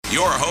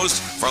your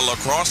host for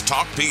Lacrosse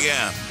Talk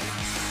PM,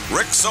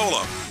 Rick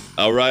Solem.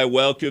 All right,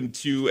 welcome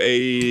to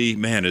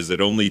is it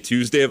only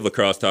Tuesday of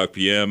Lacrosse Talk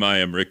PM? I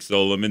am Rick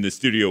Solem. In the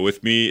studio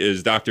with me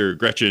is Dr.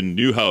 Gretchen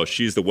Newhouse.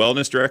 She's the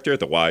wellness director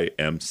at the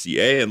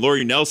YMCA. And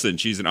Lori Nelson,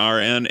 she's an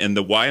RN and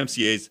the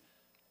YMCA's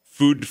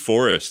food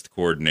forest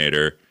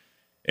coordinator.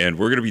 And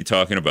we're going to be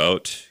talking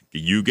about,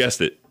 you guessed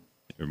it,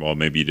 well,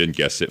 maybe you didn't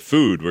guess it,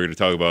 food. We're going to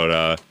talk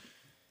about,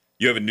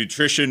 you have a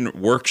nutrition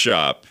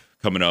workshop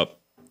coming up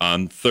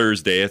on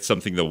Thursday. It's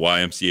something the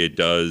YMCA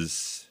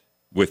does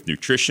with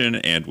nutrition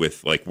and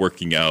with like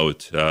working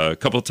out a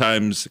couple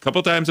times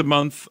a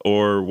month,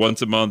 or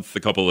once a month a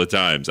couple of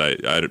times. I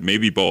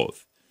maybe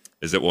both.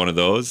 Is it one of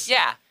those?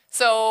 Yeah.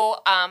 So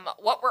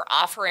what we're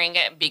offering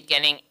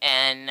beginning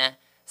in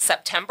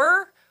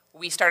September,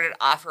 we started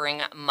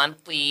offering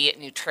monthly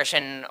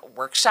nutrition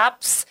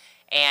workshops,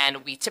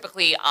 and we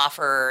typically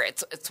offer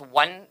it's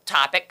one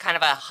topic, kind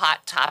of a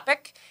hot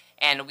topic.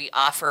 And we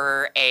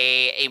offer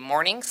a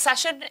morning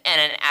session and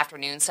an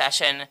afternoon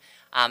session.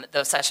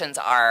 Those sessions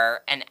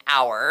are an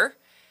hour.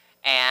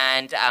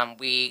 And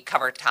we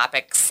cover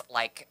topics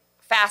like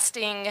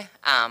fasting,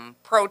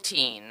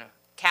 protein,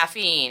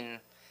 caffeine,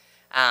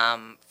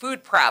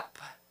 food prep,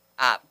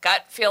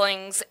 gut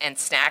fillings, and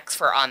snacks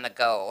for on the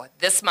go.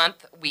 This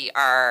month we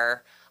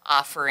are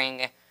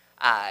offering,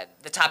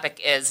 the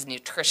topic is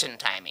nutrition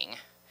timing.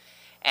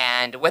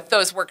 And with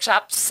those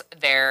workshops,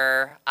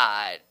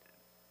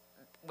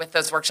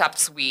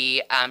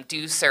 we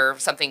do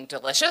serve something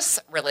delicious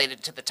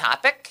related to the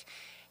topic,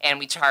 and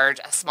we charge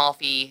a small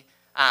fee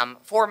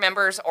for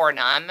members or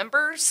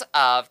non-members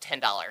of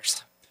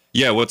 $10.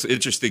 Yeah, what's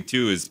interesting,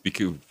 too, is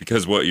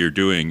because what you're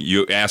doing,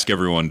 you ask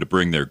everyone to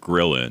bring their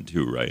grill in,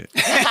 too, right?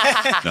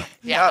 No.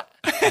 Yeah.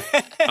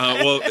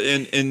 Well,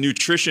 in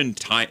nutrition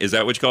time, is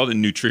that what you call it?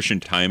 In nutrition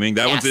timing?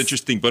 That one's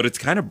interesting, but it's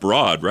kind of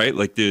broad, right?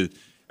 Like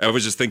I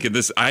was just thinking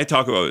this. I've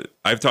talked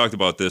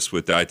about this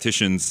with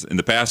dietitians in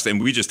the past, and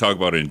we just talk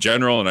about it in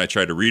general. And I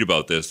try to read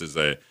about this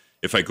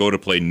if I go to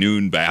play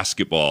noon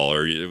basketball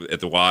or at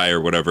the Y or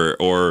whatever,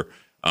 or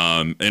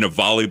in a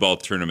volleyball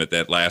tournament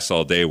that lasts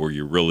all day, where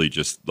you're really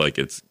just like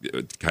it's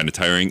kind of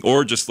tiring,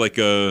 or just like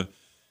pickleball.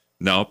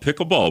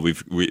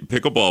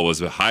 Pickleball was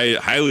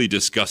highly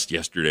discussed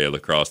yesterday at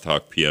Lacrosse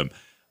Talk PM.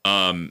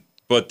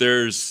 But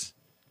there's.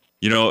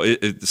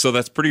 So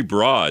that's pretty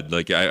broad.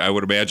 Like I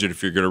would imagine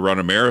if you're going to run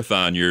a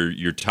marathon,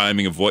 your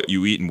timing of what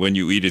you eat and when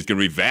you eat is going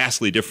to be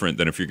vastly different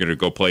than if you're going to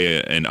go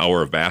play an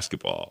hour of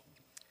basketball.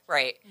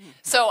 Right.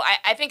 So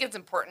I think it's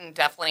important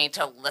definitely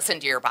to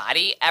listen to your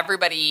body.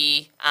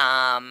 Everybody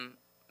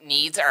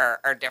needs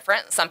are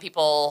different. Some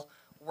people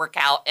work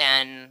out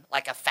in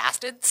like a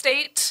fasted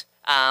state,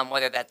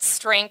 whether that's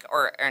strength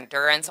or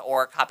endurance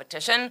or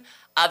competition.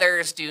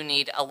 Others do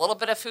need a little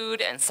bit of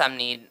food, and some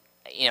need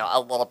a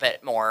little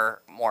bit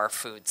more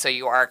food. So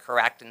you are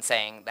correct in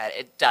saying that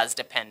it does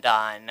depend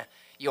on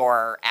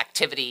your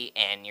activity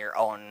and your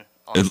own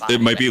body.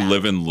 It might be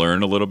live and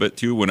learn a little bit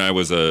too. When I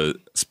was a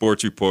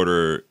sports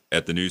reporter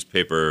at the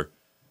newspaper,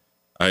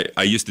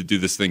 I used to do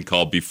this thing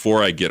called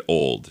Before I Get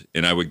Old,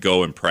 and I would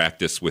go and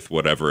practice with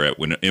whatever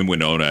in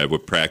Winona. I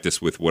would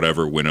practice with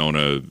whatever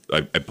Winona.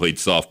 I played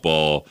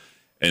softball.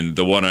 And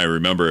the one I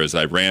remember is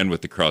I ran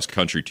with the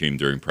cross-country team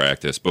during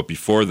practice. But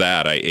before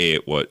that, I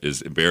ate what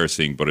is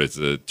embarrassing, but it's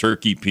a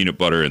turkey, peanut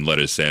butter, and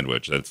lettuce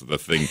sandwich. That's the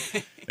thing.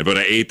 But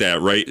I ate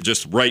that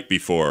right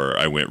before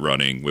I went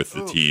running with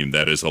the team.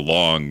 That is a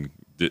long,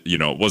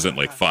 it wasn't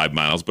like 5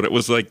 miles, but it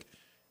was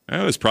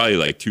probably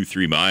like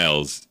 2-3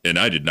 miles, and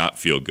I did not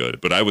feel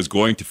good. But I was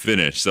going to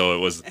finish, so it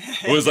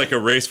was like a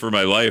race for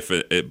my life.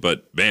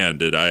 But man,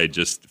 did I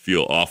just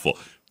feel awful.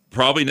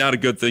 Probably not a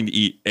good thing to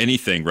eat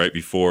anything right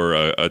before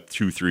a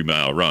 2-3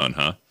 mile run,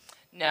 huh?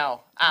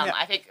 No.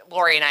 I think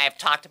Lori and I have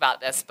talked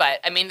about this, but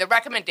I mean, the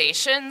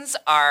recommendations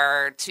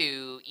are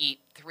to eat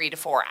 3 to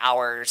 4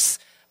 hours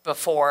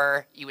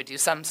before you would do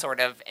some sort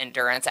of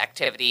endurance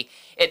activity.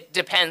 It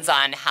depends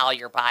on how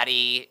your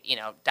body,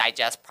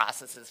 digests,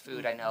 processes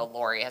food. I know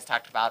Lori has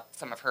talked about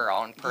some of her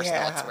own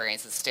personal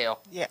experiences too.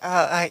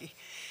 Yeah,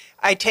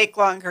 I take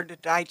longer to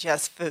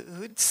digest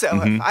food,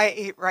 so if I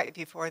ate right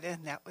before then,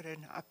 that would have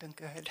not been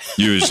good.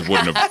 You just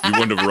wouldn't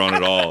have run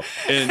at all.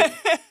 And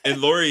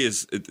Lori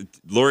is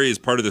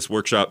part of this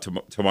workshop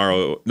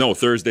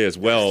Thursday as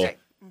well. Thursday.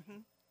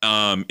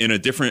 In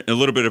a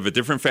little bit of a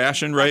different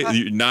fashion, right?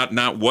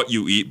 Not what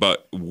you eat,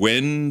 but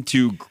when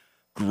to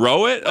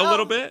grow it a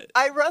little bit?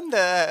 I run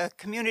the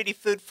community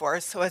food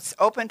forest, so it's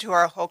open to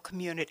our whole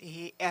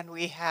community, and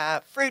we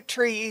have fruit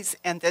trees,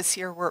 and this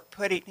year we're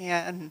putting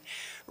in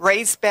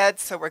raised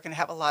beds, so we're going to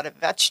have a lot of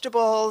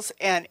vegetables,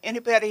 and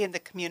anybody in the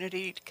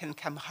community can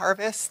come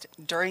harvest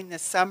during the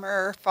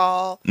summer,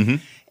 fall,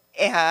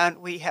 and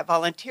we have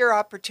volunteer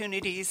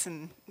opportunities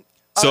and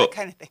all that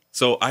kind of thing.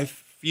 So I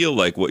feel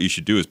like what you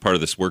should do as part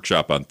of this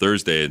workshop on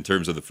Thursday in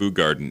terms of the food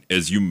garden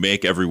is you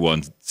make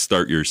everyone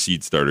start your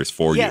seed starters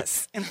for you.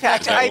 Yes. In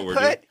fact, I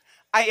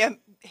am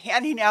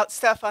handing out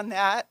stuff on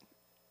that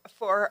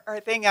For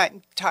our thing,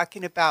 I'm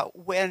talking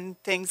about when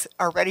things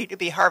are ready to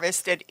be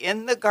harvested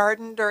in the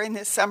garden during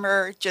the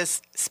summer,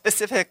 just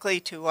specifically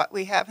to what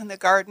we have in the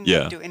garden.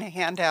 Yeah. I'm doing a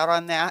handout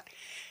on that.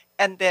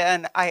 And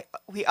then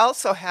we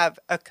also have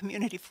a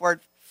community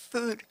for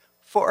food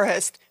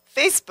forest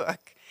Facebook.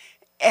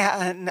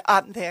 And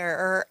on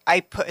there, I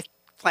put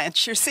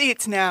plant your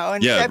seeds now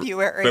in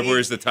February.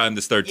 February is the time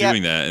to start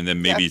doing that, and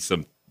then maybe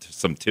some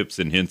tips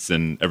and hints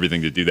and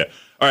everything to do that.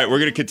 All right, we're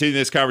going to continue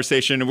this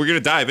conversation, and we're going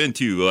to dive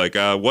into like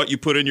what you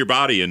put in your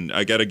body. And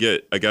I got to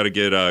get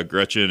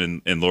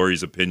Gretchen and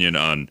Lori's opinion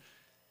on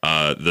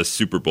the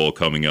Super Bowl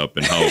coming up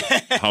and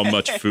how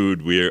much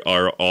food we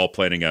are all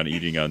planning on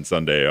eating on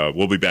Sunday.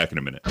 We'll be back in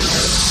a minute.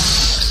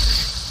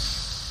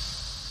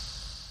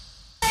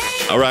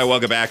 All right,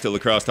 welcome back to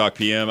Lacrosse Talk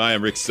PM. I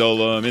am Rick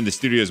Solom. In the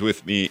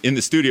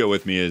studio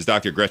with me is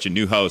Dr. Gretchen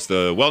Newhouse,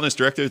 the wellness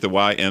director at the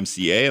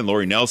YMCA, and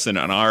Lori Nelson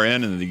on our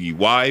end, and the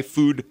Y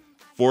Food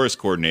Forest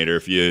coordinator.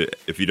 If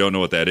you don't know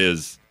what that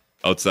is,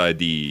 outside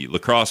the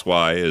lacrosse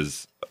Y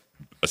is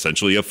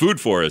essentially a food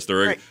forest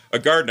or a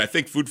garden. I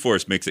think food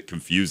forest makes it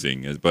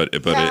confusing, but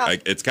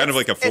it's kind of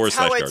like a forest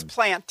slash garden. It's how it's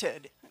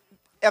planted.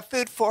 A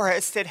food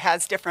forest, it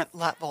has different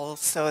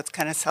levels, so it's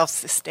kind of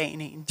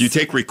self-sustaining. Do you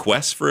take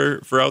requests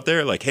for out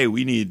there? Like, hey,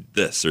 we need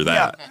this or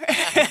that?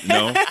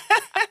 No?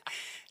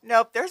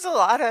 Nope.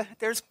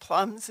 There's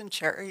plums and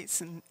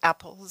cherries and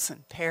apples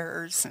and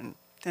pears, and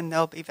then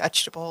there'll be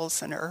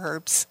vegetables and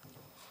herbs.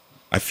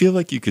 I feel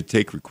like you could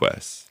take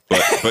requests,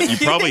 but you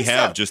probably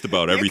have just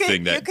about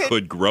everything that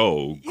could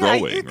grow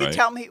growing, you could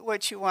tell me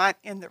what you want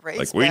in the raised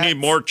beds. Like, we need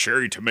more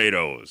cherry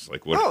tomatoes.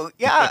 Like, what? Oh,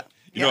 yeah.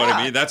 You know what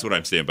I mean? That's what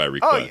I'm saying by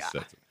request. Oh,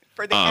 yeah.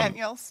 For the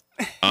annuals.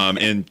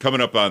 And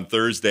coming up on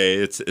Thursday,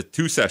 it's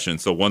 2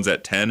 sessions. So one's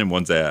at 10 and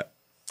one's at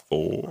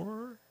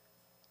 4?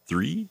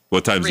 3?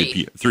 What time is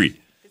it? 3.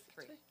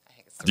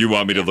 Do you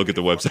want me to look at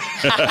the website?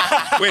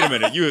 Wait a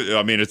minute.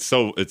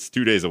 It's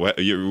 2 days away.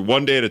 You're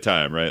 1 day at a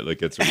time, right? Like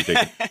that's what you take.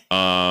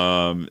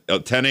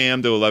 10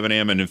 a.m. to 11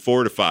 a.m. and then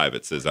 4 to 5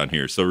 it says on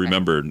here. So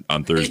remember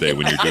on Thursday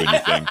when you're doing your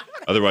thing.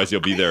 Otherwise,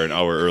 you'll be there an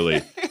hour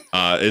early.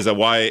 Is a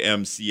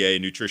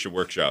YMCA nutrition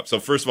workshop. So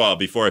first of all,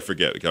 before I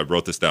forget, I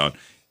wrote this down.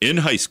 In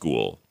high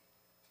school,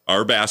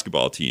 our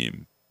basketball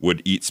team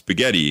would eat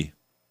spaghetti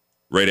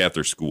right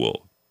after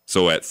school.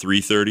 So at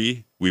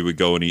 3:30, we would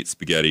go and eat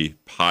spaghetti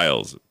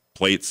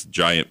plates,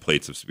 giant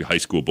plates of high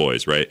school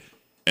boys, right?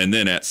 And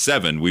then at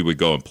 7, we would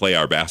go and play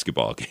our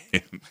basketball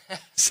game.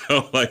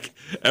 So like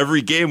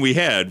every game we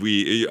had,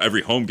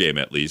 every home game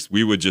at least,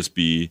 we would just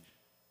be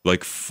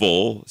like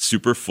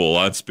super full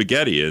on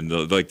spaghetti. And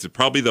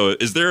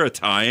is there a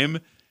time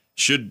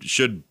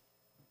should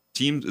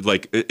teams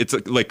like it's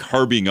like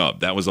carbing up?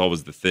 That was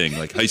always the thing.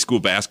 Like high school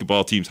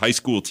basketball teams, high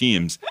school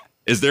teams.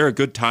 Is there a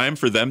good time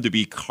for them to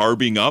be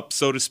carbing up,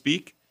 so to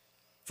speak?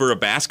 For a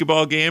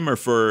basketball game or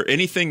for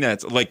anything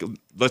that's like,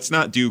 let's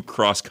not do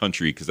cross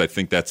country because I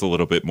think that's a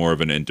little bit more of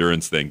an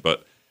endurance thing.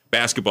 But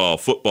basketball,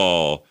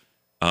 football,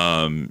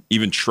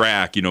 even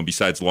track,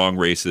 besides long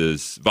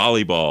races,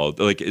 volleyball,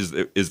 like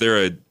is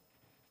there a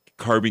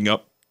carbing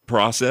up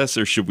process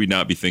or should we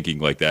not be thinking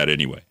like that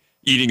anyway?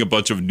 Eating a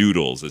bunch of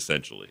noodles,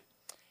 essentially.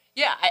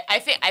 Yeah, I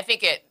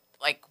think it,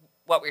 like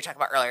what we were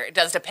talking about earlier, it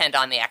does depend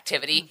on the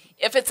activity.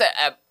 If it's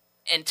a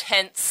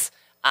intense,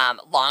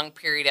 long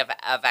period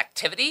of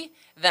activity,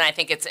 then I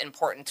think it's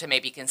important to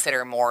maybe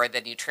consider more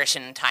the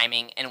nutrition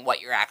timing and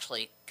what you're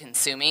actually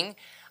consuming.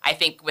 I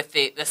think with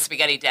the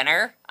spaghetti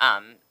dinner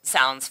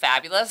sounds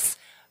fabulous,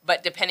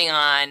 but depending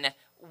on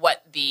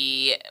what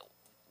the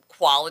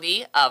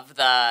quality of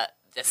the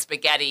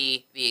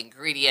spaghetti, the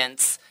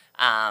ingredients,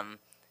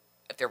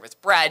 if there was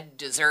bread,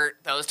 dessert,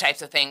 those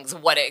types of things,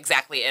 what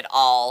exactly it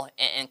all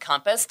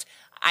encompassed.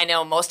 I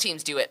know most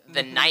teams do it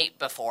the night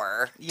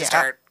before to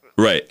start.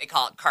 Right. They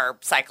call it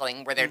carb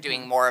cycling, where they're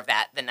doing more of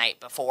that the night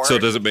before. So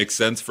does it make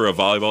sense for a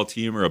volleyball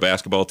team or a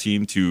basketball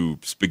team to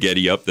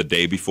spaghetti up the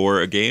day before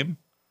a game?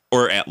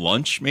 Or at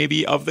lunch,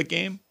 maybe, of the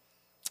game?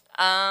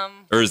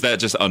 Or is that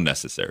just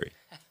unnecessary?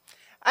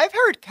 I've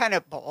heard kind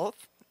of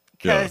both.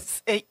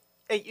 Because it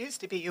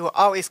used to be you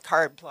always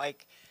carb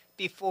like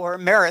before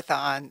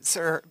marathons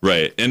or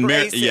right. And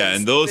races,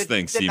 and those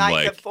things seem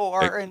like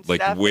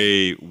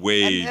way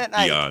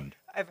beyond.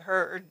 I've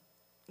heard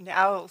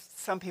now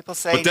some people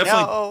say but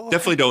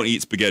definitely don't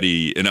eat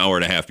spaghetti an hour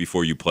and a half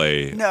before you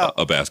play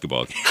a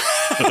basketball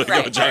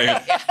game.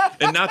 Giant,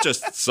 and not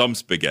just some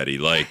spaghetti,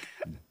 like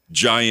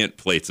giant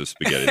plates of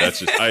spaghetti. That's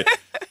just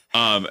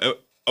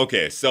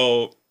okay.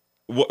 So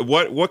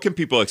what can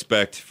people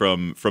expect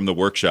from the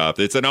workshop?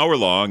 It's an hour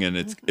long and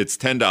it's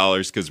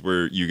 $10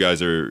 because you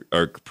guys are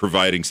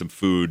providing some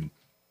food.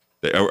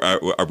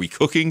 Are we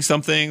cooking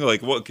something?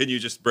 Like, what can you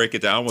just break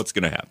it down? What's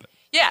going to happen?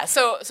 Yeah,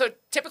 so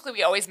typically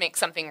we always make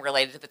something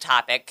related to the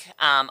topic.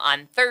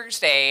 On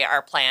Thursday,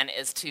 our plan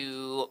is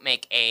to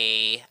make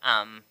a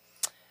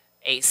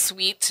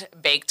sweet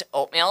baked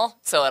oatmeal.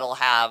 So it'll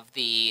have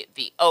the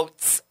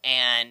oats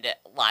and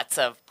lots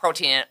of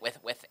protein in it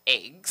with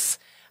eggs.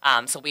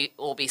 So we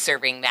will be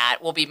serving that.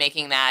 We'll be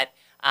making that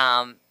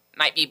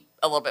might be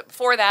a little bit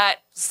before that,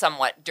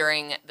 somewhat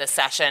during the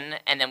session,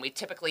 and then we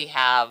typically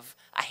have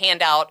a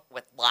handout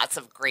with lots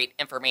of great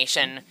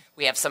information.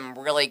 We have some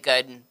really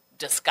good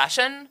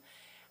discussion,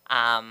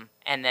 and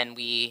then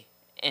we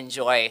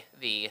enjoy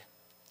the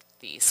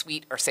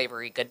sweet or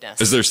savory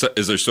goodness. Is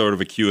there sort of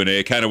a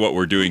Q&A, kind of what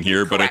we're doing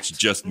here, but Correct. it's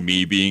just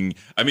me being,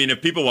 I mean,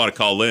 if people want to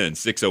call in,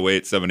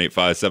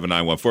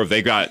 608-785-7914, if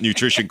they got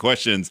nutrition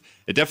questions,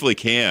 it definitely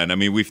can. I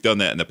mean, we've done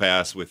that in the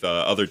past with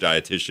other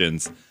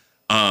dietitians.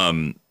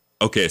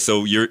 Okay,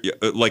 so you're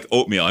like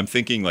oatmeal. I'm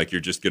thinking like you're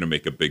just going to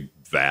make a big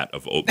vat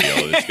of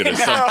oatmeal. It's going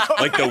to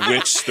like the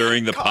witch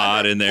stirring the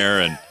pot in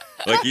there, and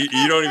like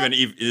you don't even,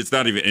 it's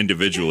not even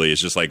individually. It's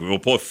just like we'll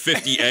put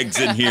 50 eggs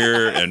in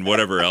here and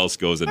whatever else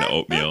goes into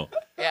oatmeal.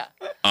 Yeah.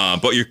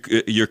 But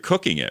you're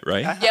cooking it,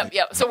 right?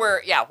 Yep. So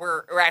we're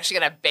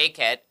actually going to bake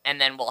it,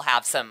 and then we'll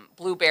have some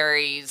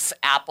blueberries,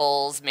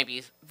 apples,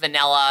 maybe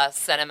vanilla,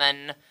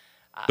 cinnamon.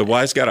 The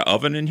Y's got an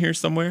oven in here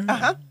somewhere?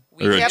 Uh-huh.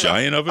 Or a have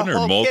giant oven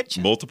or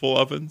kitchen. multiple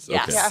ovens?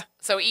 Yes. Okay. Yeah.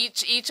 So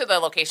each of the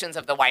locations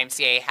of the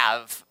YMCA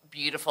have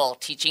beautiful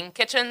teaching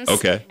kitchens.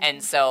 Okay.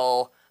 And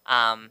so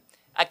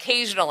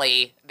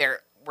occasionally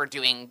we're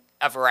doing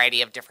a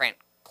variety of different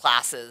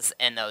classes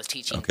in those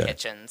teaching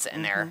kitchens,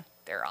 and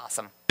they're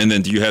awesome. And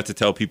then do you have to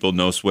tell people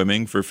no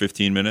swimming for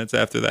 15 minutes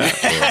after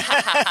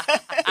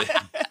that?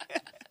 Or-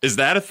 Is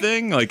that a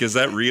thing? Like, is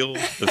that real?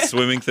 The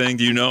swimming thing?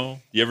 Do you know?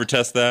 You ever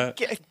test that?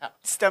 Get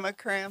stomach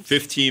cramps.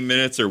 15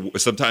 minutes, or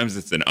sometimes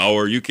it's an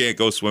hour. You can't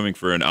go swimming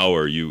for an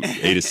hour. You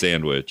ate a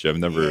sandwich. I've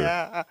never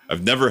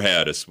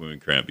had a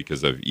swimming cramp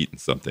because I've eaten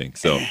something.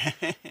 So,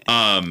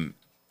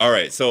 all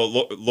right. So,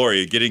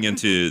 Lori, getting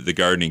into the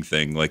gardening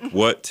thing, like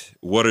what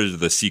are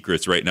the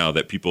secrets right now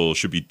that people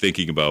should be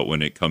thinking about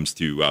when it comes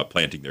to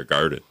planting their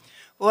garden?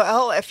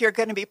 Well, if you're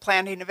going to be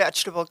planting a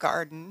vegetable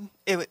garden,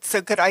 it's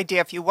a good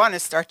idea if you want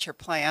to start your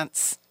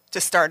plants to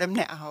start them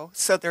now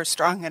so they're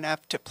strong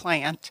enough to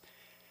plant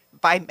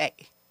by May.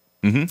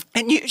 Mm-hmm.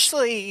 And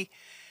usually,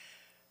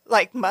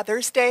 like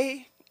Mother's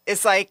Day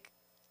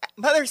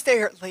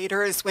or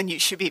later is when you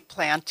should be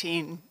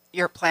planting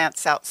your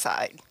plants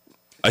outside.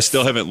 I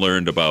still haven't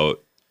learned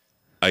about.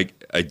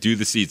 I do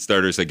the seed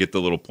starters. I get the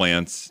little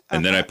plants,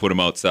 and then I put them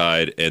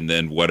outside, and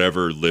then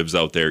whatever lives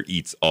out there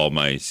eats all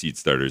my seed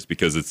starters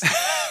because it's.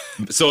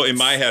 So in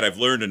my head, I've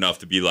learned enough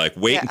to be like,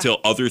 wait until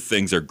other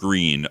things are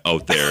green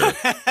out there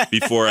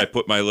before I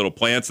put my little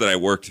plants that I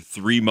worked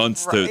 3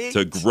 months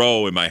to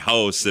grow in my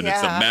house, and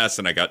it's a mess,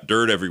 and I got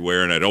dirt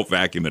everywhere, and I don't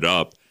vacuum it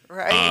up.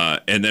 Right.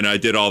 And then I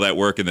did all that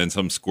work, and then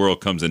some squirrel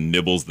comes and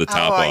nibbles the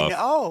top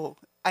off.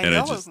 I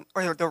know.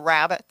 Or the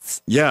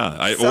rabbits.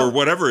 Yeah, or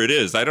whatever it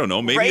is. I don't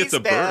know. Maybe it's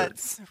a bird.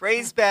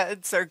 Raised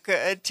beds are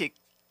good to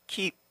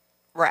keep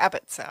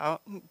rabbits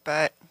out.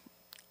 But,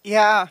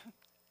 yeah,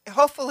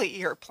 hopefully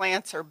your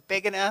plants are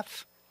big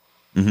enough.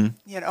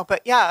 Mm-hmm.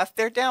 But, yeah, if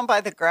they're down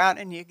by the ground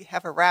and you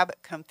have a rabbit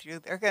come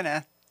through, they're going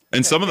to.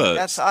 And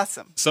that's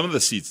awesome. Some of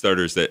the seed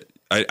starters that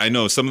I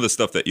know, some of the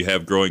stuff that you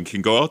have growing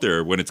can go out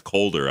there when it's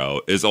colder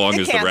out, as long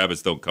as the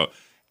rabbits don't come.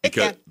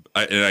 Because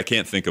I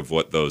can't think of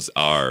what those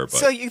are. But.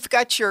 So you've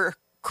got your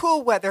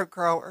cool weather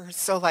growers,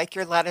 so like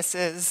your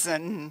lettuces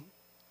and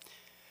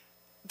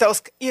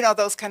those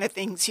kind of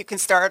things you can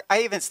start.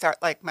 I even start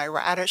like my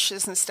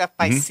radishes and stuff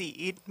by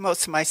seed.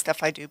 Most of my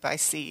stuff I do by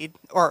seed,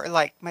 or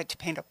like my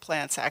tomato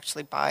plants I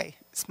actually buy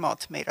small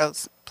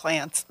tomatoes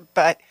plants.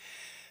 But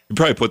you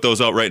probably put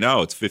those out right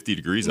now. It's 50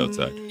 degrees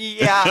outside.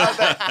 Yeah,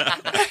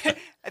 but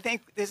I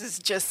think this is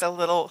just a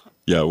little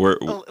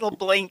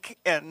blink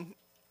and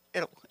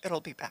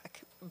it'll be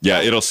back.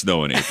 Yeah, it'll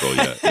snow in April.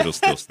 Yeah, it'll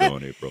still snow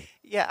in April.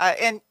 Yeah,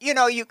 and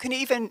you can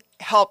even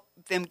help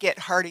them get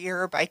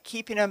hardier by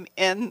keeping them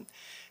in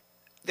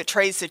the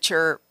trays that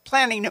you're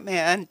planting them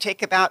in. Take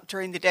them out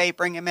during the day,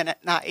 bring them in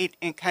at night,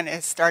 and kind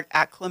of start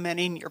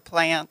acclimating your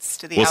plants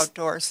to the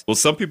outdoors. Well,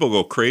 some people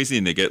go crazy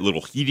and they get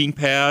little heating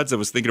pads. I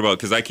was thinking about,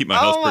 because I keep my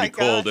house pretty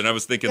cold, and I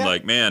was thinking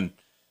like, man,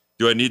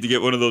 do I need to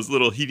get one of those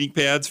little heating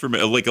pads from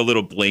like a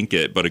little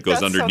blanket, but it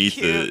goes underneath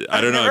the? I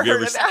don't know. Have you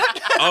ever?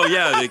 Oh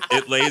yeah,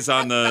 it lays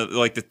on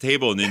the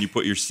table, and then you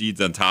put your seeds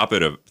on top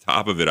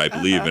of it, I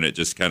believe, and it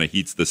just kind of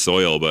heats the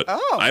soil. But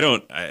I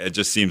don't. It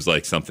just seems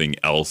like something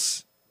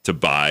else to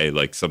buy,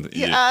 like something.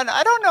 Yeah, and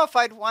I don't know if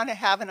I'd want to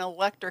have an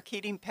electric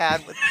heating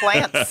pad with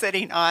plants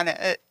sitting on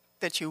it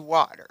that you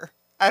water.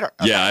 I don't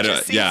know. Yeah, I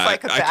don't. Yeah,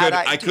 like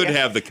I could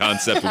have the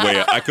concept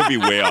way. I could be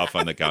way off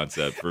on the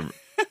concept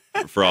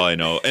for all I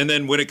know. And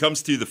then when it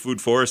comes to the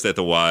food forest at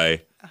the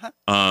Y,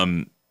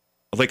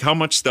 like how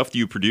much stuff do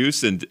you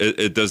produce, and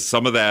it does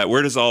some of that?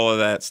 Where does all of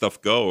that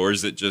stuff go, or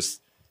is it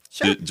just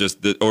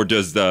or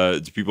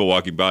do people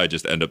walking by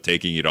just end up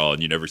taking it all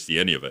and you never see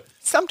any of it?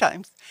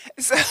 Sometimes,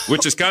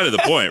 which is kind of the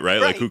point,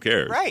 right? Like who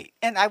cares? Right.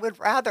 And I would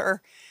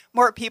rather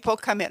more people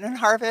come in and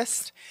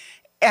harvest,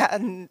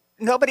 and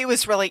nobody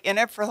was really in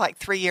it for like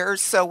 3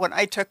 years. So when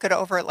I took it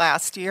over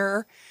last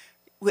year,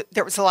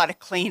 there was a lot of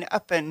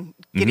cleanup and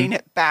getting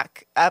it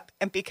back up.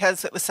 And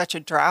because it was such a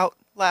drought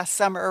last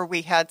summer,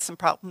 we had some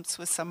problems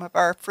with some of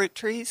our fruit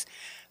trees.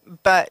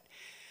 But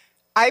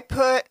I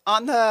put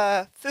on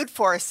the food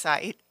forest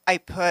site, I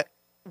put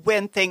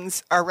when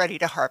things are ready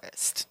to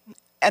harvest.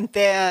 And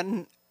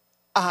then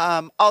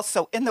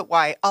also in the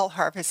Y, I'll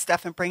harvest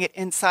stuff and bring it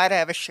inside. I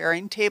have a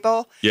sharing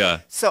table. Yeah.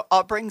 So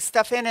I'll bring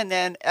stuff in, and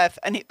then if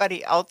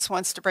anybody else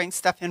wants to bring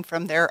stuff in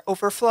from their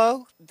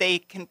overflow, they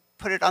can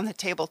put it on the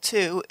table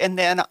too. And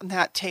then on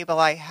that table,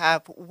 I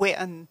have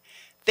when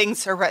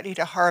things are ready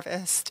to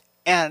harvest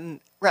and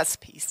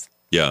recipes.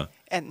 Yeah.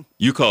 And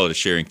You call it a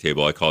sharing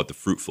table. I call it the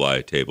fruit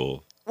fly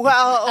table.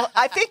 well,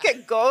 I think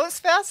it goes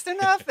fast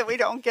enough that we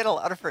don't get a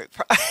lot of fruit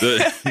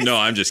fries. No,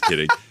 I'm just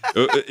kidding.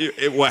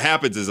 What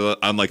happens is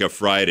on like a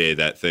Friday,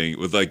 that thing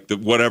with like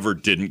whatever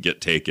didn't get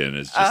taken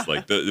is just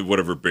like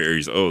whatever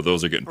berries. Oh,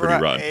 those are getting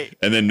pretty rotten,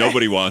 and then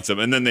nobody wants them,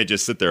 and then they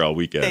just sit there all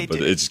weekend. They but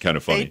do. it's just kind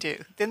of funny. They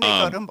do. Then they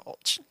go to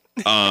mulch.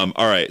 All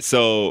right,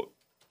 so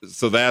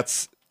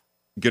that's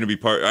going to be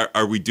part.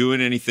 Are we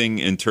doing anything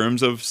in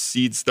terms of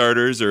seed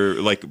starters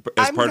or like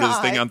as I'm part of this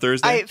not. thing on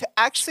Thursday? I've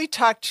actually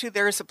talked to,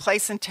 there's a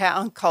place in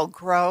town called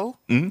Grow.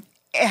 Mm-hmm.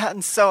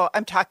 And so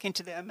I'm talking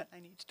to them, and I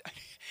need to talk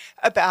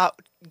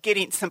about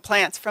getting some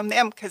plants from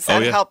them because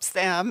that helps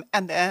them.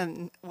 And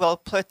then we'll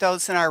put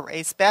those in our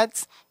raised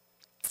beds.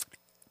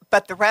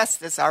 But the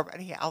rest is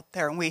already out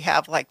there. And we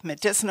have like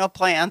medicinal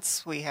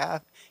plants. We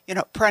have,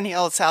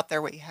 perennials out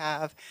there. We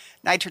have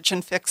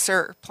nitrogen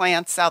fixer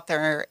plants out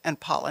there and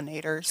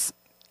pollinators.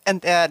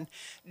 And then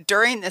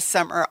during the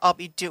summer, I'll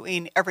be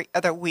doing every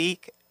other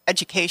week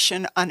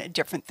education on a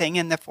different thing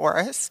in the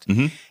forest.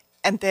 Mm-hmm.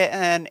 And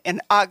then in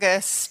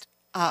August,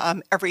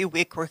 every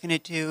week we're going to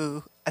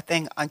do a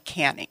thing on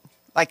canning,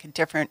 like a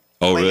different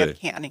way of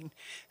canning.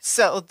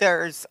 So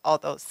there's all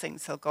those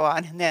things that'll go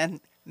on. And then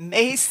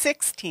May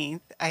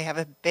 16th, I have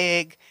a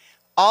big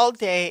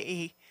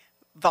all-day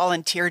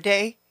volunteer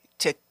day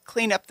to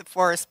clean up the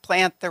forest,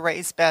 plant the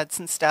raised beds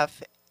and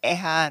stuff,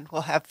 and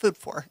we'll have food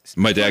for us.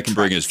 My dad can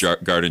bring his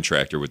garden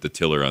tractor with the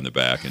tiller on the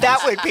back. And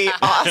that would be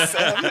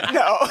awesome.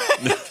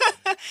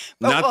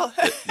 No.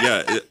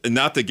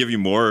 Not to give you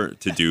more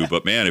to do,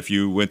 but man, if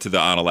you went to the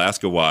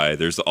Onalaska Y,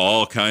 there's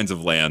all kinds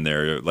of land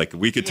there. Like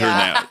we could turn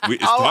that.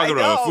 Talking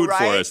about a food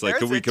forest. Like,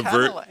 could we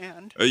convert?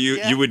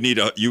 You would need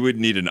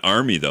an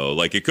army though.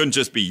 Like it couldn't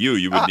just be you.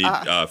 You would need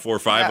 4 or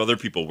 5 other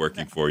people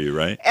working for you,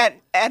 right?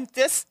 And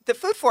the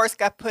food forest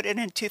got put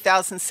in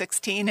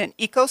 2016, and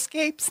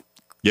Ecoscapes.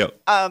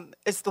 Yep.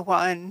 Is the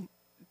one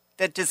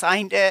that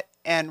designed it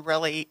and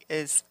really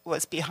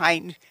was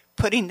behind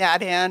putting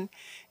that in.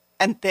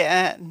 And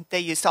then they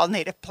used all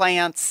native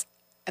plants,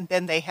 and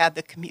then they had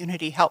the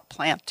community help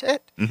plant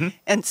it. Mm-hmm.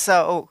 And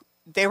so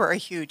they were a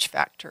huge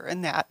factor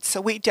in that. So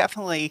we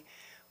definitely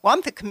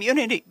want the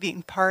community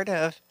being part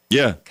of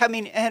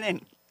coming in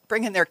and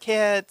bringing their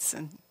kids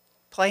and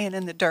playing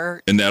in the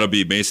dirt. And that'll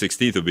be May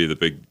 16th will be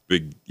the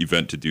big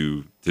event to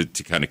do to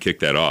kind of kick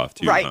that off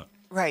too. Right, huh?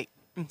 right.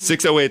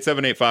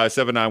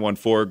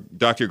 608-785-7914.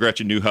 Dr.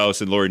 Gretchen Newhouse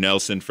and Lori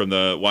Nelson from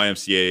the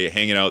YMCA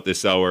hanging out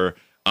this hour.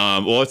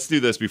 Well, let's do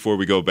this before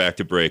we go back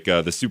to break.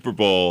 The Super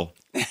Bowl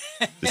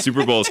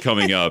is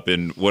coming up,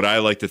 and what I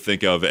like to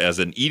think of as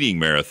an eating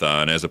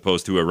marathon as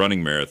opposed to a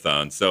running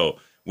marathon. So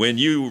when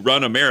you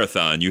run a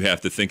marathon, you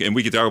have to think, and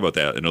we can talk about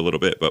that in a little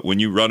bit, but when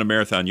you run a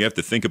marathon, you have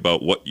to think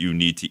about what you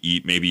need to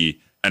eat maybe,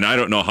 and I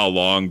don't know how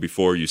long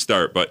before you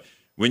start, but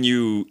when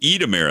you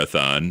eat a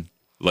marathon,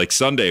 like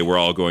Sunday we're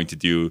all going to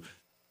do,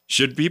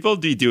 should people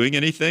be doing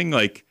anything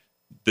like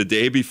the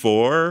day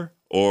before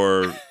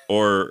or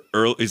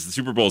early? Is the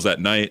Super Bowl's at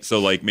night? So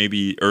like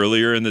maybe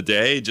earlier in the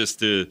day just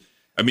to,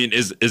 I mean,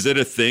 is it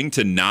a thing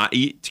to not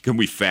eat? Can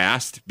we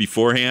fast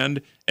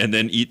beforehand and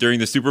then eat during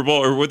the Super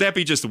Bowl? Or would that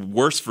be just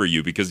worse for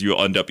you because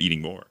you'll end up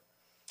eating more?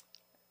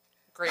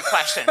 Great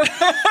question.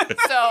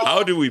 So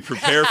how do we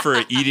prepare for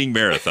an eating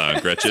marathon,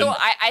 Gretchen? So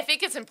I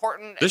think it's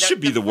important. This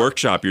should be the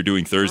workshop you're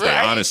doing Thursday,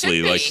 right,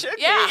 honestly.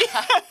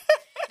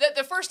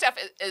 The first step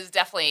is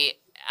definitely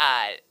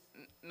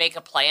make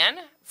a plan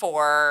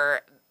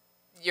for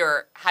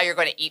how you're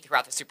going to eat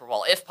throughout the Super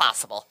Bowl, if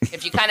possible.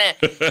 If you kind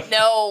of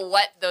know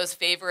what those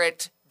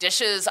favorite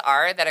dishes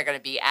are that are going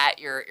to be at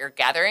your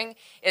gathering,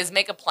 is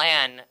make a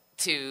plan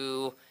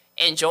to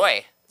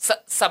enjoy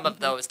some of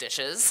those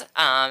dishes,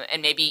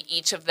 and maybe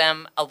each of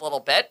them a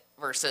little bit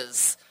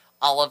versus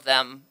all of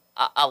them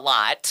a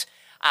lot.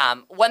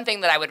 One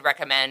thing that I would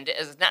recommend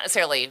is not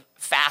necessarily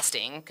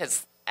fasting,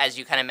 because as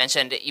you kind of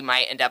mentioned, you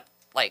might end up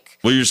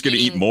you're just going to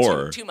eat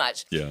more. Too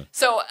much. Yeah.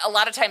 So a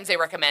lot of times they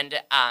recommend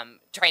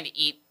trying to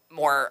eat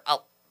more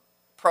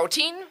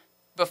protein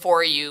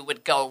before you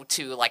would go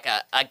to like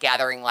a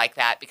gathering like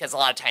that, because a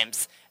lot of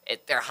times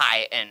they're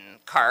high in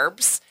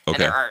carbs, and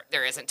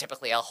there isn't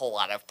typically a whole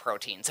lot of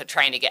protein. So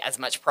trying to get as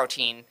much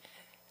protein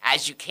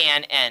as you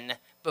can in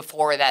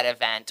before that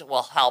event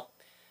will help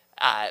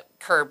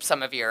curb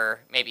some of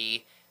your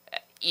maybe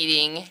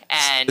eating.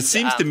 And it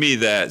seems to me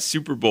that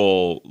Super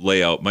Bowl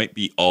layout might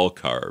be all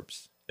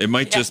carbs. It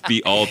might just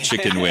be all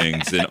chicken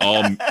wings and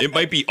it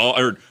might be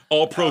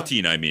all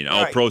protein. I mean,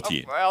 all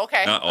protein. Oh,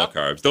 okay. Not all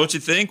carbs. Don't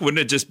you think? Wouldn't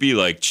it just be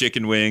like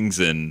chicken wings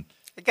and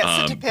I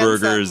guess it depends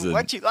burgers on and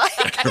what you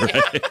like.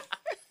 Right?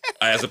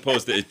 As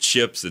opposed to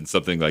chips and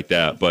something like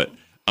that. But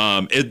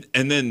and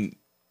then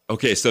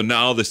Okay, so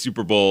now the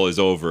Super Bowl is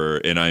over,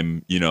 and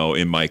I'm,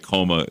 in my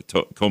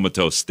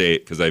comatose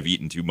state because I've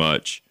eaten too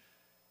much.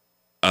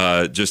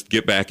 Just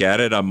get back at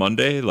it on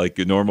Monday, like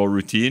a normal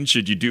routine.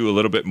 Should you do a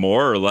little bit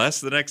more or less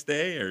the next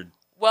day, or?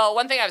 Well,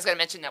 one thing I was going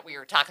to mention that we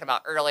were talking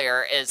about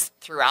earlier is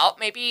throughout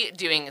maybe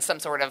doing some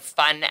sort of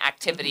fun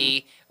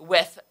activity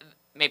with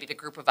maybe the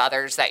group of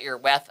others that you're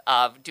with,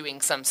 of doing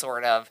some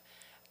sort of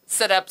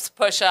sit-ups,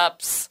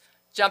 push-ups,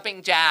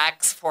 jumping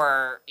jacks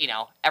for,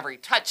 every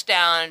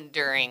touchdown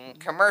during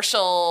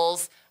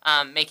commercials,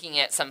 making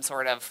it some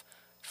sort of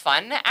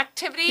fun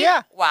activity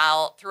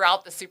while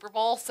throughout the Super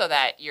Bowl, so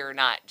that you're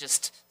not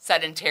just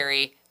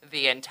sedentary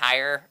the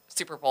entire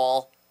Super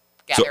Bowl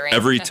gathering. So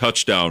every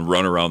touchdown,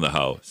 run around the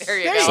house. There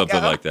you go.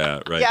 Something like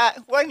that, right? Yeah,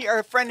 one year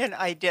a friend and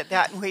I did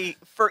that, and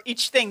for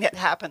each thing that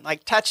happened,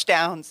 like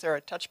touchdowns or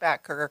a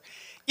touchback or,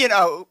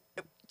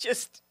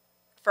 just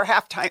for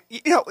halftime,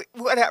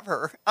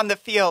 whatever, on the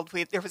field,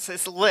 there was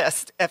this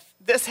list. If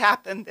this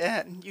happened,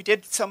 then you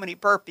did so many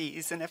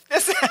burpees, and if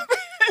this happened.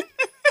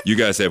 You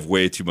guys have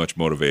way too much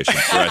motivation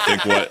for, I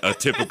think, what a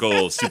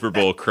typical Super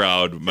Bowl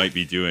crowd might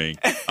be doing.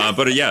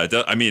 But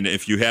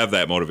if you have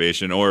that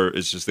motivation, or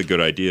it's just a good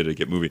idea to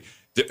get moving,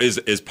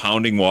 is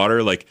pounding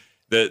water like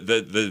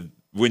the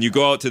when you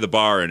go out to the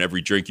bar and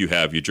every drink you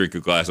have, you drink a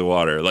glass of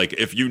water. Like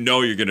if you're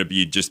going to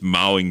be just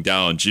mowing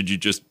down, should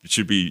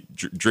be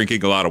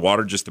drinking a lot of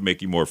water just to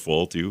make you more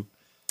full too?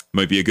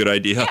 Might be a good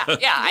idea.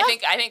 Yeah. I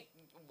think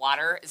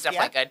water is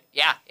definitely good.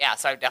 Yeah.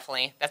 So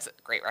that's a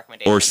great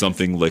recommendation. Or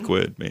something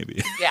liquid,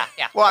 maybe. Yeah.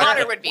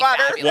 Water would be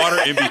water.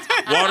 fabulous.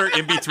 Water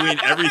in between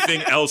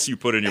everything else you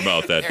put in your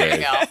mouth that There day.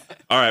 you go.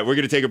 All right, we're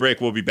going to take a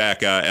break. We'll be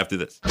back after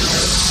this.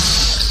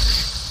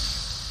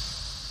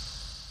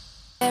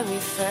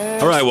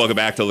 All right, welcome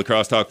back to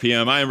Lacrosse Talk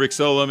PM. I am Rick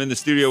Solom. In the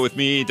studio with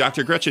me,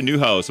 Dr. Gretchen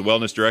Newhouse, a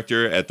wellness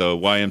director at the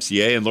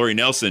YMCA, and Lori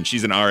Nelson.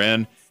 She's an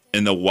RN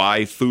and the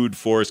Y Food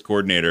Forest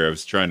coordinator. I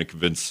was trying to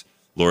convince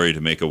Lori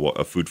to make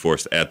a food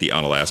forest at the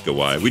Onalaska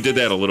Y. We did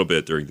that a little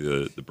bit during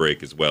the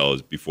break as well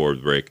as before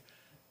the break.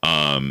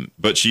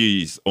 But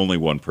she's only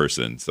one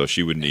person, so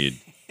she would need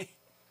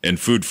and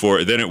food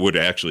for then it would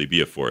actually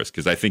be a forest,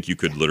 because I think you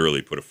could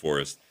literally put a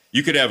forest.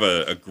 You could have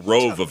a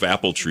grove of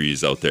apple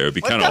trees out there. It'd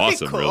be kind of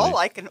awesome, be cool? really.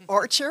 Like an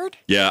orchard?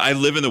 Yeah, I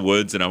live in the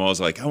woods, and I'm always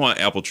like, I want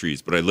apple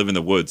trees, but I live in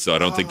the woods, so I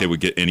don't think they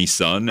would get any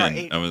sun.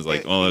 Right. And I was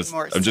like, It'd well,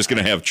 be I'm just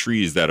going to have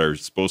trees that are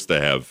supposed to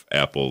have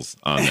apples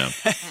on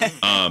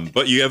them.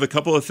 But you have a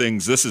couple of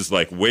things. This is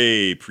like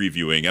way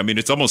previewing. I mean,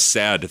 it's almost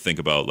sad to think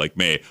about like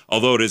May,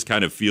 although it is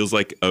kind of feels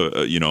like,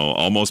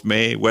 almost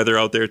May weather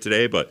out there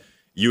today. But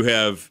you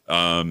have,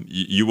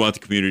 you want the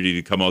community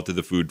to come out to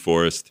the food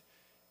forest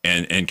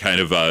and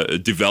kind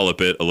of develop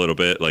it a little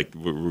bit, like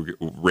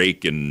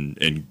rake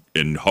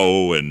and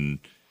hoe and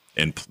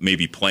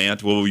maybe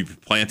plant. Will we be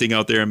planting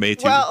out there in May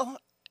too? Well,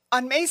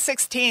 on May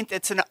 16th,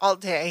 it's an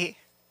all-day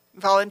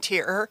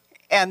volunteer,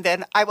 and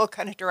then I will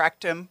kind of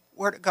direct them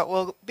where to go.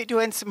 We'll be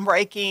doing some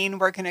raking.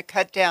 We're going to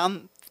cut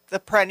down the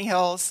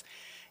perennials,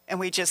 and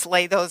we just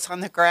lay those on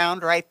the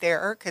ground right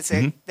there, because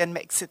it then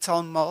makes its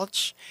own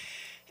mulch.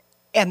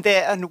 And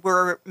then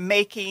we're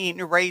making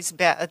raised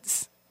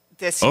beds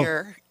this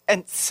year.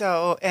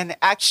 And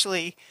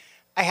actually,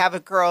 I have a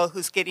girl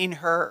who's getting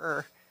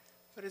her,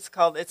 what is it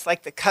called? It's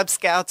like the Cub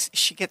Scouts.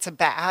 She gets a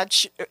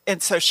badge.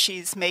 And so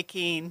she's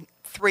making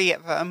 3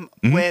 of them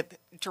with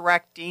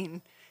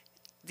directing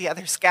the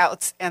other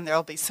scouts. And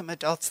there'll be some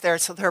adults there.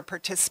 So they're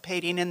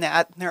participating in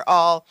that. And they're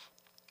all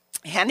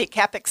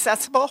handicap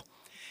accessible.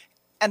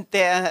 And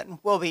then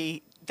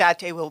that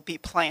day we'll be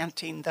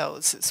planting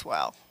those as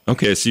well.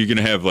 Okay, so you're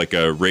going to have like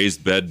a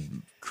raised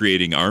bed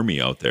creating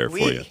army out there for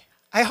you.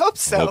 I hope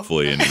so.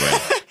 Hopefully, anyway.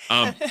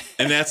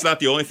 And that's not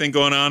the only thing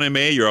going on in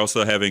May. You're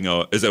also having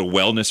is it a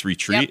wellness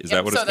retreat? Yep, is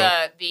that what it's called?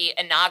 So the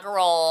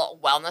inaugural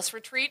wellness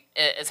retreat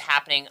is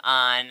happening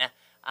on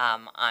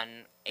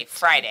a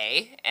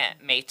Friday,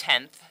 May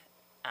 10th.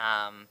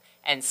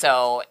 And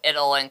so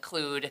it'll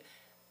include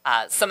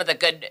some of the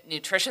good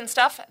nutrition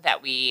stuff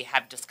that we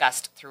have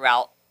discussed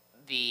throughout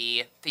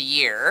the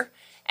year.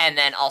 And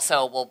then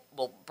also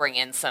we'll bring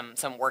in some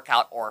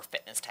workout or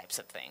fitness types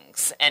of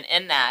things. And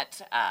in that,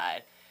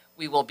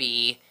 we will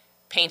be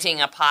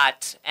painting a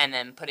pot and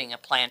then putting a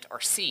plant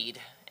or seed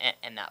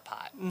in that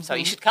pot. So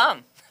you should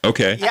come.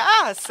 Okay.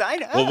 Yeah,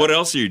 sign up. Well, what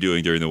else are you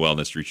doing during the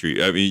wellness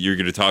retreat? I mean, you're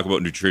going to talk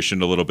about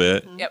nutrition a little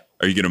bit. Yep.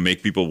 Are you going to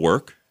make people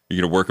work? Are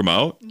you going to work them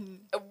out?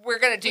 We're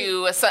going to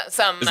do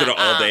some... Is it an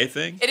all-day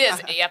thing? It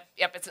is.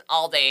 Yep. It's an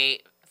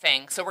all-day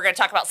thing. So we're going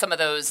to talk about some of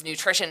those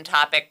nutrition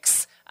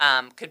topics.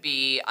 Could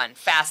be on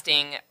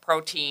fasting,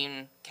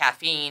 protein,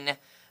 caffeine,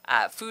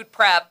 food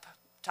prep,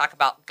 talk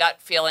about gut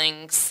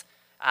feelings,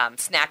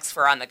 snacks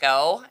for on the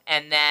go.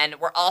 And then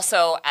we're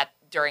also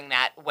during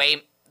that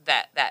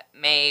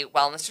May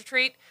wellness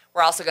retreat,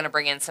 we're also going to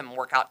bring in some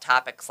workout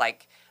topics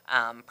like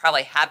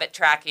probably habit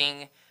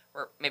tracking.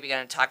 We're maybe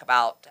going to talk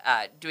about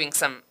doing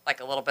some, like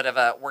a little bit of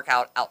a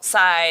workout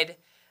outside,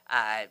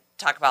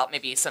 talk about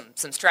maybe some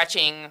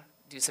stretching,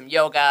 do some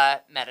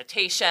yoga,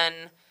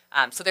 meditation.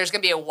 So there's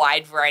going to be a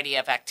wide variety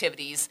of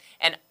activities.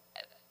 And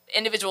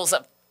individuals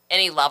of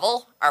any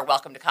level are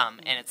welcome to come,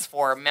 and it's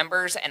for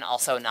members and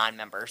also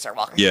non-members are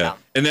welcome to Yeah, come.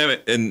 and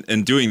that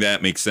and doing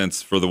that makes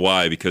sense for the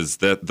Y because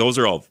those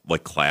are all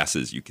like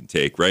classes you can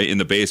take, right? In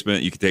the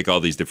basement, you can take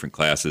all these different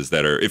classes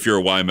that are, if you're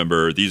a Y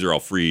member, these are all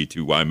free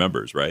to Y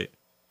members, right?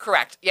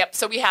 Correct. Yep.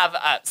 So we have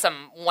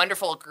some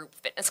wonderful group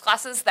fitness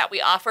classes that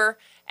we offer.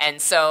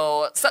 And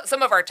so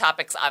some of our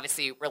topics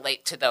obviously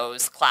relate to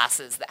those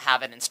classes that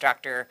have an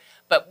instructor.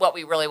 But what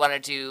we really want to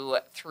do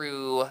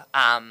through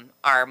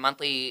our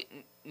monthly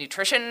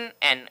nutrition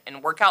and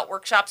workout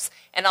workshops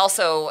and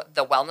also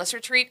the wellness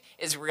retreat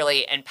is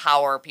really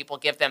empower people,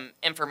 give them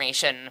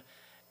information,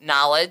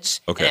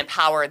 knowledge, and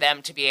empower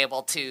them to be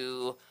able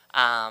to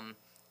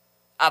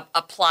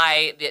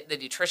apply the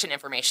nutrition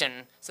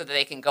information so that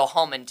they can go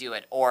home and do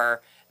it,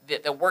 or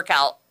the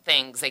workout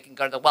things they can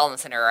go to the wellness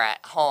center or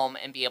at home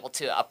and be able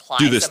to apply.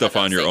 Do this stuff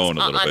on your own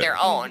a little bit. On their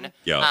own. Mm-hmm.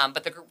 Yeah.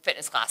 But the group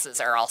fitness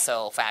classes are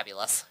also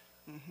fabulous.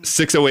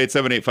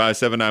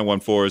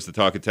 608-785-7914 is the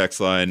talk and text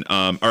line.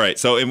 All right.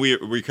 So, and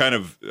we kind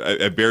of,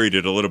 I buried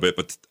it a little bit,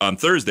 but on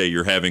Thursday,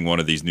 you're having one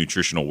of these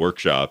nutritional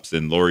workshops,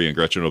 and Lori and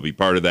Gretchen will be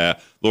part of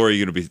that. Lori,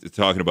 you're going to be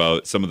talking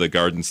about some of the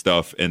garden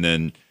stuff, and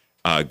then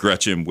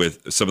Gretchen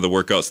with some of the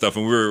workout stuff.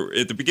 And we were,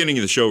 at the beginning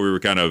of the show, we were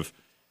kind of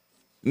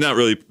not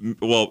really,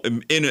 well,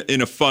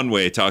 in a fun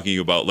way, talking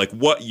about like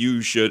what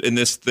you should, and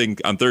this thing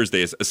on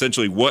Thursday is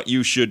essentially what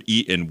you should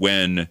eat and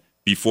when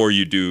before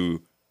you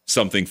do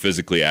something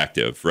physically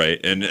active, right?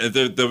 And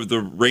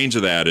the range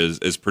of that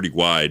is pretty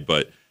wide,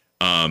 but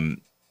I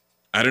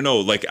don't know,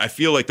 like I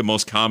feel like the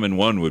most common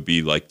one would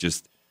be like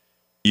just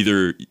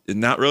either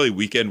not really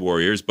weekend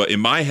warriors, but in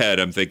my head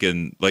I'm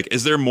thinking like,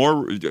 is there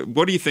more,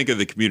 what do you think of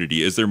the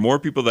community? Is there more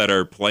people that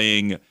are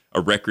playing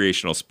a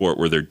recreational sport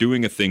where they're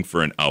doing a thing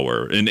for an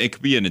hour and it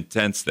could be an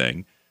intense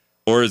thing,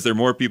 or is there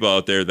more people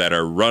out there that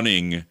are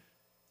running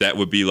that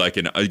would be like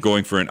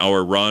going for an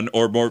hour run,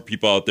 or more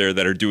people out there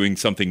that are doing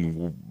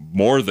something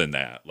more than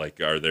that? Like,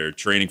 are they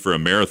training for a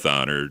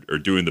marathon or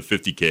doing the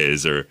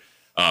 50Ks or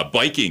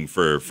biking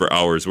for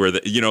hours where,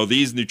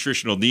 these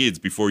nutritional needs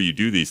before you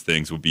do these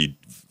things will be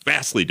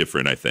vastly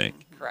different, I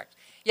think. Correct.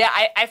 Yeah,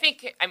 I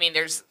think,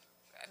 there's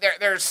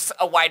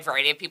a wide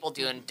variety of people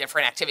doing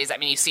different activities.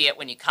 You see it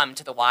when you come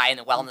to the Y and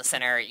the Wellness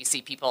Center. You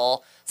see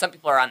some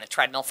people are on the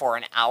treadmill for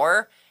an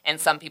hour, and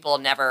some people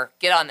never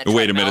get on the treadmill.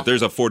 Wait a minute,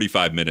 there's a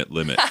 45-minute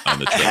limit on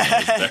the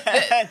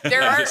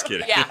treadmill. I'm just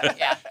kidding.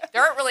 Yeah.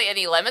 There aren't really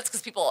any limits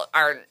because people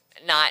are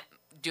not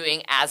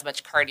doing as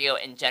much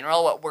cardio in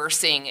general. What we're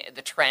seeing,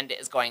 the trend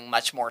is going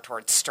much more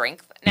towards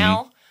strength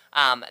now.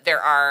 Mm-hmm. There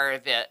are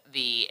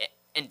the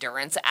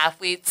endurance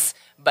athletes,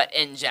 but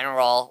in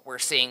general, we're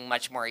seeing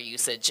much more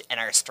usage in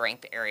our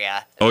strength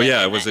area. Oh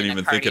yeah, I wasn't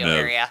even thinking of.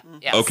 Area.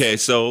 Yes. Okay,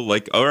 so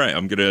like, all right,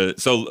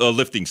 so a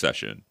lifting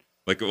session.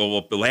 Like,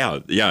 well,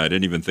 yeah, I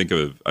didn't even think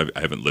of. I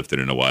haven't lifted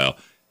in a while.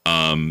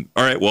 All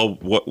right, well,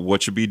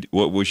 should we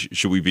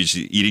be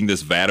eating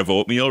this vat of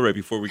oatmeal right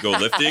before we go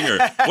lifting, or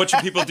what should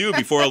people do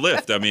before a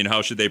lift?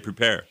 How should they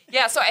prepare?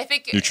 Yeah, so I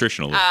think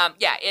nutritionally.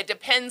 It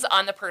depends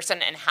on the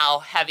person and how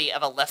heavy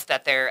of a lift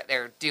that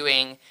they're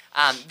doing.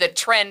 The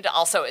trend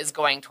also is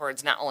going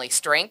towards not only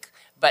strength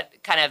but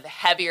kind of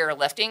heavier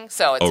lifting,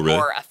 so it's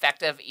more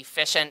effective,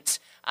 efficient.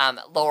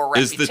 Lower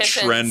repetitions. Is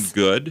the trend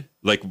good?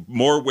 Like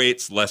more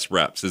weights, less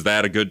reps. Is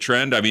that a good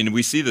trend?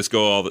 We see this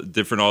go all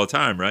the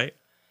time, right?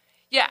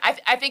 Yeah,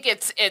 I think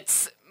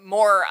it's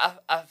more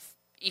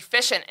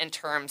efficient in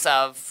terms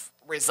of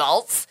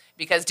results,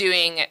 because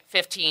doing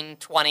 15,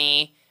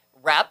 20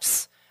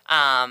 reps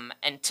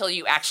until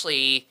you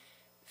actually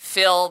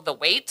feel the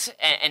weight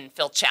and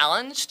feel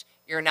challenged,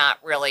 you're not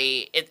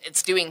really,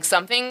 it's doing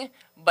something,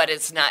 but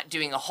it's not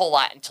doing a whole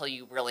lot until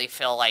you really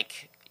feel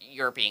like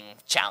you're being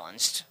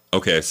challenged.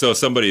 Okay, so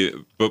but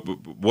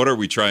what are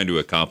we trying to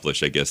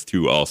accomplish, I guess,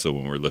 too, also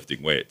when we're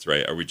lifting weights,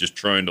 right? Are we just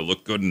trying to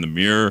look good in the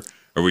mirror?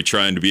 Are we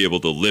trying to be able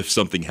to lift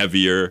something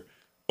heavier?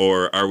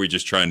 Or are we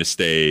just trying to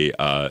stay,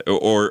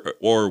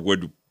 or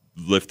would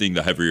lifting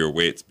the heavier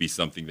weights be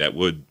something that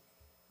would,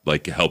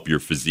 like, help your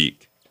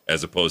physique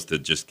as opposed to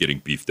just getting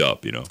beefed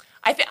up,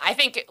 I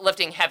think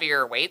lifting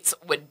heavier weights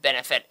would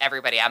benefit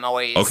everybody. I'm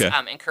always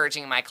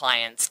encouraging my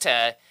clients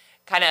to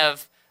kind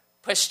of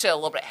push to a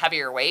little bit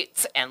heavier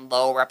weights and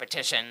low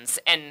repetitions.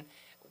 And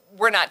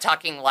we're not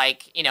talking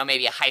like,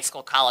 maybe a high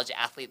school, college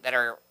athlete that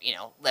are,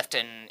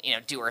 lifting,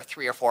 2 or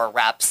 3 or 4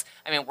 reps.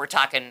 We're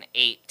talking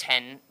 8,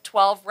 10,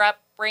 12 rep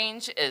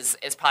range is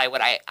probably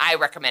what I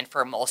recommend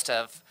for most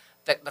of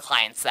the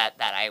clients that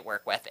I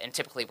work with. And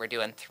typically we're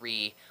doing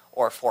 3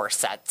 or 4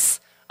 sets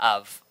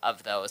of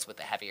those with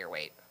the heavier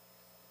weight.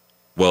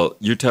 Well,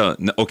 you're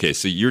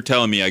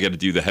telling me I got to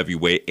do the heavy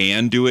weight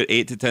and do it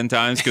 8 to 10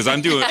 times, because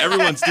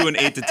everyone's doing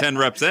 8 to 10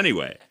 reps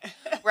anyway.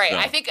 Right. So.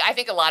 I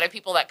think a lot of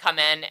people that come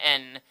in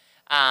and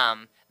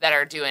that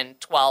are doing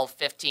 12,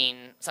 15,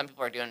 some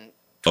people are doing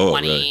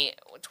 20,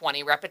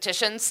 20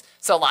 repetitions.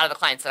 So a lot of the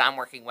clients that I'm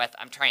working with,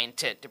 I'm trying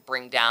to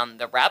bring down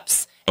the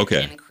reps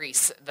Okay. and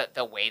increase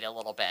the weight a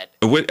little bit.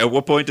 At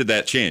what point did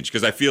that change?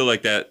 Because I feel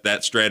like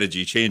that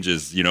strategy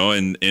changes,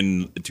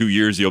 in 2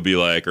 years you'll be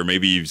like, or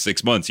maybe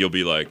 6 months, you'll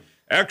be like,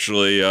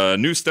 actually, a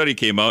new study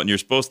came out and you're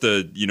supposed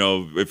to,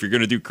 if you're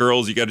going to do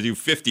curls, you got to do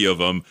 50 of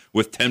them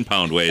with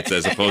 10-pound weights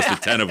as opposed to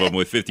 10 of them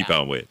with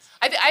 50-pound weights.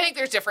 I think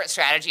there's different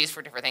strategies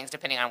for different things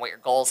depending on what your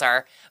goals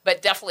are.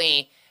 But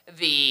definitely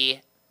the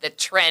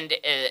trend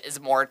is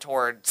more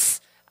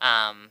towards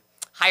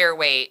higher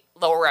weight,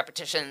 lower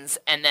repetitions,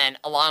 and then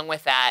along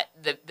with that,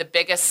 the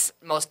biggest,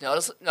 most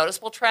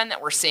noticeable trend that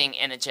we're seeing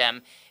in a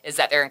gym is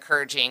that they're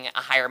encouraging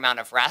a higher amount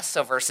of rest.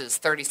 So versus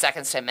 30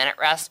 seconds to a minute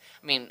rest,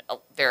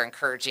 they're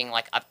encouraging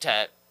like up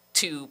to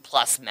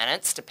 2+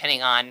 minutes,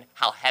 depending on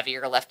how heavy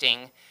you're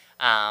lifting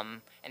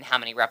and how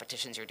many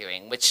repetitions you're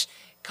doing, which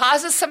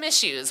causes some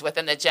issues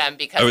within the gym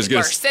because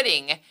people are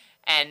sitting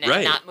and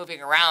not moving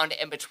around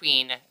in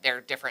between their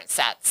different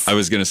sets. I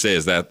was going to say,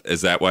 is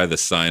that why the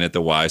sign at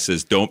the Y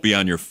says, don't be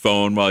on your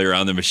phone while you're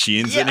on the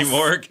machines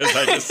anymore? Because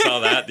I just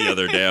saw that the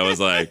other day. I was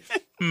like,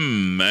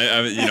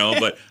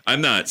 but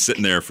I'm not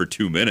sitting there for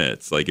 2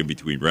 minutes, like in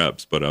between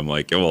reps. But I'm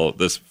like, well,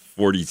 this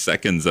 40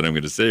 seconds that I'm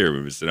going to sit here, I'm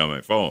going to sit on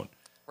my phone.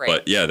 Right.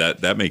 But yeah,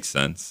 that makes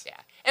sense. Yeah.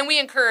 And we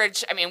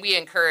encourage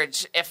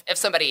if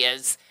somebody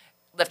is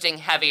lifting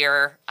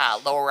heavier,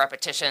 lower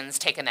repetitions,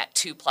 taking that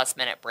 2+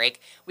 minute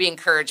break, we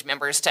encourage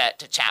members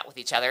to chat with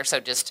each other. So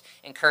just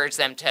encourage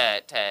them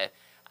to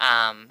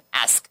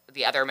ask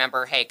the other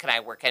member, hey, can I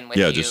work in with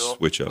you just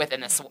switch up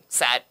within this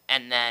set?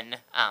 And then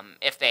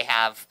if they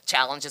have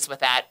challenges with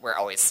that, we're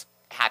always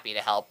happy to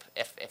help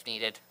if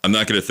needed. I'm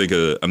not going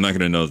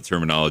to know the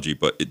terminology,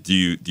 but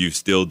do you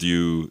still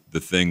do the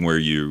thing where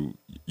you're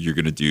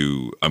going to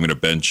do, I'm going to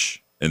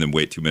bench and then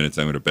wait 2 minutes,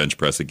 I'm going to bench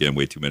press again,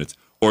 wait 2 minutes?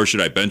 Or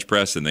should I bench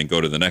press and then go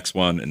to the next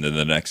one and then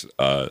the next,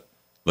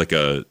 like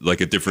a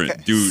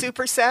different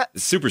superset?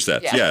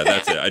 Supersets, yeah,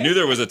 that's it. I knew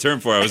there was a term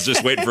for it. I was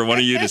just waiting for one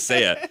of you to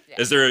say it. Yeah.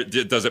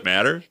 Does it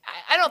matter?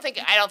 I don't think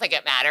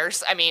it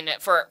matters.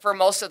 For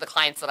most of the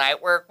clients that I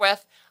work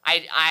with,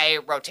 I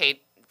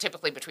rotate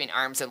typically between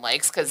arms and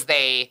legs because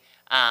they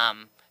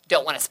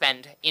don't want to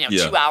spend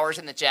 2 hours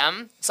in the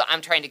gym. So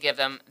I'm trying to give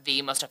them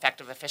the most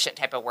effective, efficient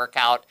type of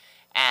workout.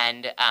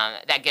 And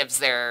that gives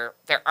their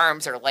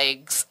arms or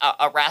legs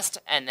a rest,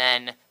 and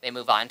then they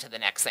move on to the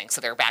next thing.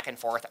 So they're back and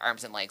forth,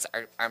 arms and legs.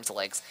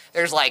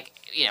 There's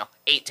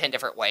 8-10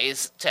 different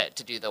ways to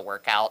do the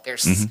workout.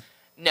 There's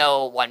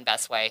no one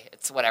best way.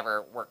 It's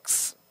whatever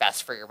works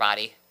best for your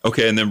body.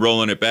 Okay, and then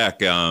rolling it back,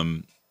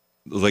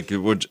 like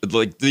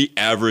the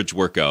average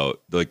workout,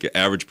 like the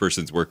average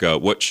person's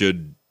workout, what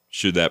should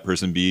that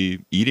person be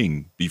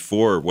eating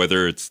before,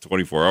 whether it's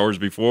 24 hours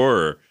before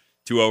or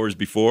 2 hours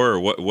before, or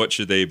what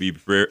should they be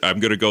prepared? I'm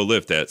going to go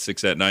lift at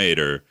 6 at night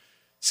or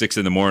 6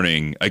 in the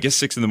morning. I guess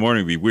 6 in the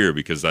morning would be weird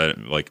because what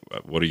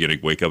are you going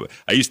to wake up?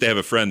 I used to have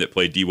a friend that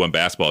played D1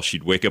 basketball.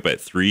 She'd wake up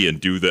at 3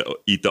 and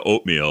eat the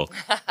oatmeal,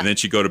 and then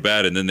she'd go to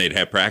bed, and then they'd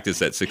have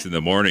practice at 6 in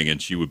the morning,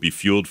 and she would be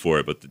fueled for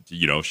it. But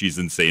she's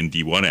an insane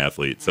D1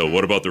 athlete. So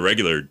what about the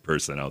regular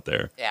person out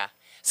there? Yeah.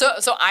 So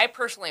I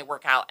personally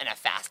work out in a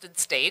fasted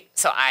state.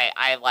 So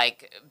I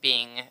like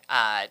being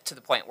to the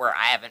point where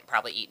I haven't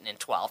probably eaten in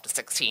 12 to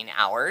 16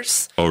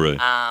 hours. Oh, really?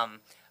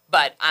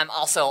 But I'm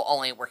also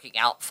only working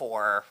out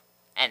for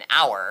an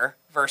hour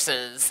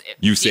versus...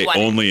 You say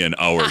only an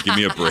hour. Give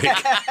me a break.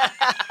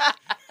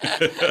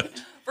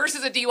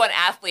 Versus a D1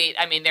 athlete,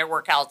 their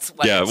workouts,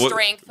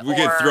 strength we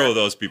can throw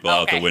those people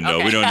out the window.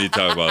 Okay. We don't need to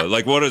talk about it.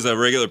 Like, what is a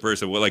regular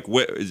person?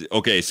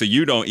 Okay, so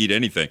you don't eat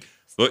anything.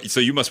 So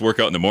you must work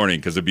out in the morning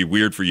because it'd be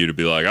weird for you to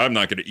be like, I'm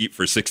not going to eat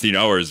for 16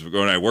 hours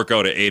when I work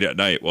out at 8 at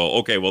night. Well,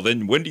 okay,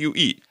 then when do you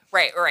eat?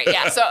 Right.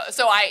 Yeah.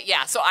 So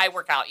I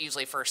work out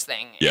usually first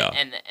thing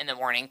in the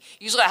morning.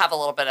 Usually I have a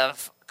little bit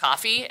of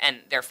coffee,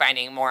 and they're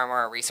finding more and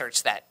more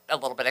research that a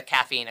little bit of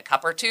caffeine, a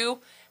cup or two,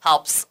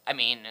 helps.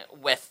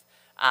 With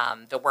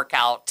the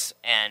workout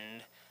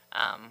and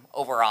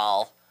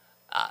overall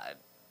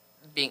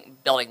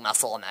building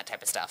muscle and that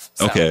type of stuff.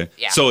 So, okay.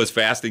 Yeah. So is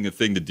fasting a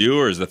thing to do,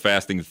 or is the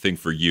fasting a thing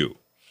for you?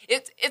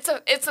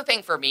 It's a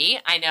thing for me.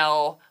 I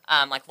know,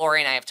 like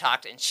Lori and I have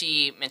talked, and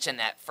she mentioned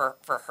that for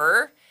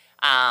her,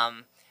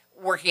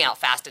 working out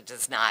fasted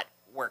does not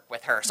work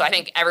with her. So I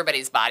think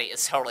everybody's body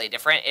is totally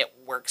different. It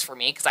works for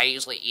me because I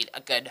usually eat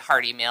a good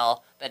hearty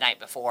meal the night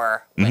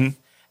before with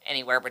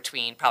anywhere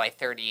between probably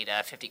 30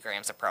 to 50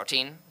 grams of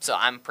protein. So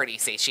I'm pretty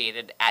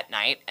satiated at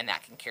night, and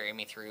that can carry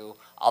me through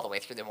all the way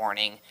through the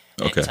morning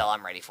until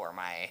I'm ready for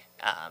my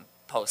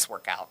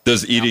post-workout.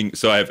 Does eating,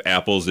 so I have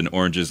apples and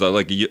oranges.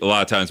 Like a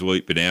lot of times we'll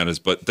eat bananas,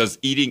 but does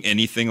eating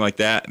anything like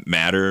that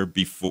matter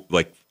before,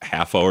 like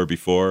half hour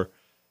before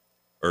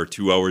or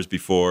 2 hours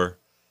before?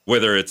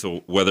 Whether it's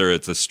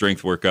a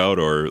strength workout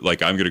or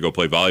like I'm going to go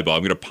play volleyball,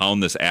 I'm going to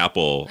pound this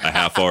apple a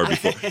half hour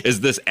before.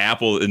 Is this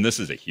apple, and this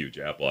is a huge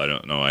apple. I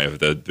don't know. I have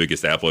the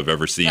biggest apple I've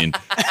ever seen.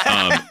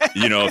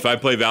 If I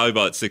play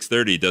volleyball at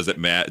 6:30,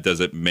 does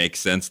it make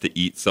sense to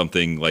eat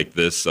something like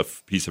this, a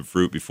piece of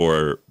fruit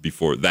before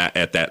that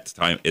at that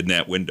time in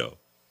that window?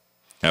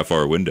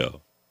 half-hour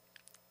window?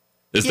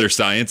 Is there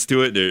science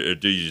to it, or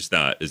do you just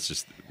not? It's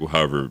just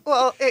however.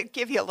 Well, it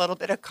give you a little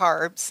bit of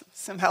carbs,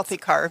 some healthy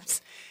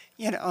carbs,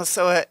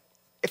 so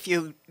if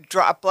you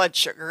drop blood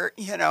sugar,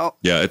 Yeah,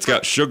 it's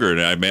got sugar, and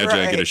I imagine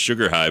I get a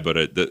sugar high, but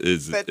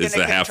is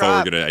the half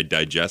hour going to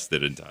digest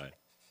it in time?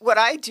 What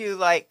I do,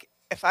 like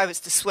if I was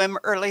to swim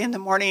early in the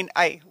morning,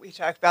 we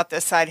talked about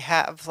this, I'd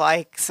have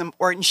like some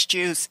orange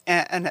juice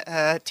and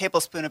a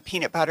tablespoon of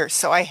peanut butter.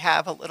 So I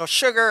have a little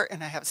sugar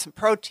and I have some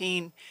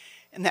protein,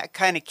 and that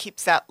kind of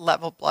keeps that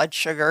level blood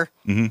sugar.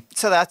 Mm-hmm.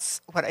 So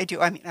that's what I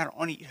do. I mean, I don't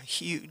want to eat a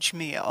huge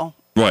meal.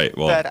 Right.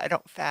 Well, but I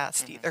don't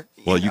fast either.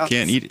 Well, you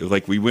can't eat,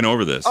 like we went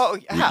over this. Oh,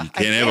 yeah. You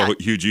can't have a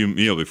huge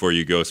meal before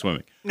you go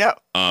swimming. No.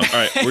 All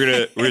right.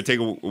 We're gonna take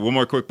one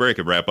more quick break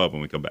and wrap up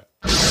when we come back.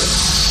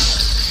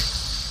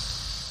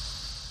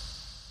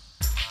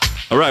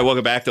 All right,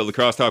 welcome back to La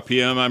Crosse Talk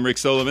PM. I'm Rick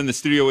Sullivan. In the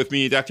studio with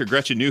me, Dr.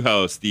 Gretchen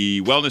Newhouse,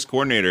 the wellness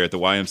coordinator at the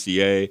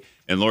YMCA,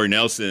 and Lori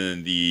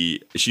Nelson,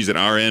 she's an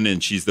RN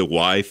and she's the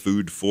Y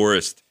Food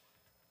Forest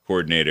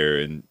coordinator.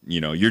 And,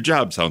 your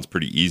job sounds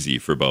pretty easy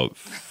for about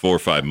 4 or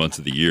 5 months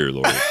of the year,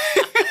 Lori.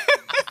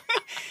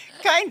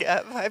 Kind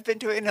of. I've been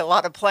doing a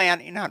lot of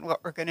planning on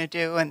what we're going to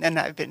do, and then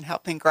I've been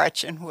helping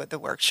Gretchen with the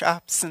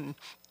workshops. And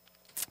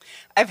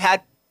I've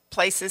had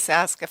places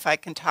ask if I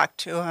can talk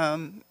to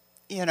them,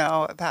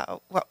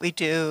 about what we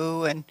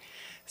do. And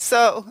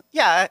so,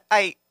 yeah,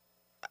 I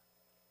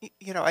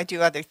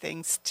do other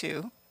things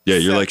too. Yeah,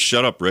 you're like,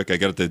 shut up, Rick. I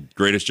got the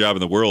greatest job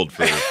in the world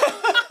for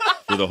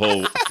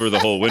the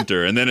whole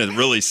winter. And then it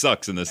really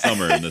sucks in the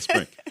summer and the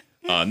spring.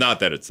 Not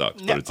that it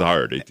sucks, but it's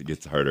hard. It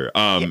gets harder.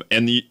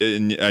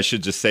 And I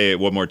should just say it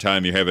one more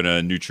time. You're having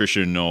a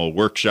nutritional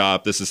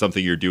workshop. This is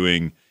something you're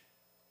doing.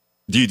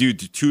 Do you do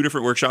 2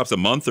 different workshops a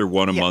month or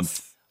one a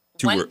month?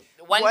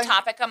 One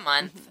topic a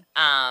month,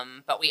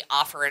 but we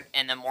offer it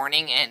in the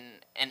morning and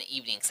an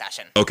evening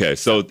session. Okay,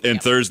 so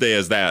Thursday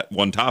is that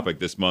one topic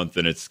this month,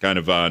 and it's kind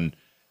of on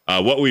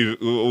what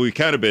we've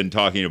kind of been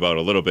talking about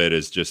a little bit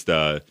is just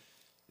the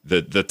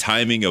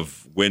timing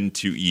of when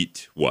to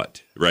eat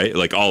what, right?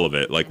 Like all of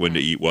it, like when to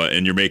eat what,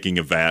 and you're making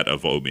a vat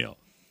of oatmeal.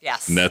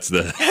 Yes. And that's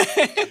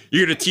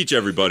you're going to teach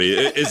everybody.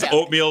 Is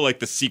oatmeal like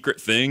the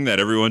secret thing that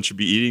everyone should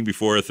be eating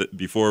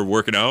before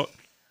working out?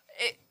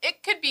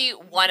 It could be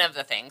one of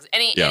the things.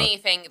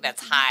 Anything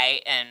that's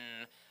high in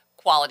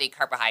quality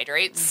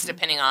carbohydrates,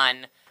 depending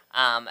on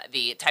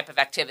the type of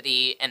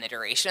activity and the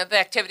duration of the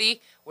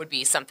activity, would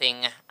be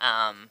something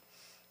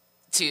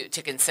to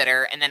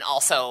consider. And then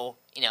also,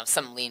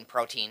 some lean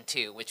protein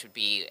too, which would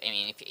be,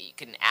 if you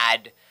can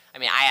add,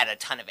 I add a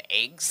ton of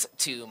eggs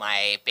to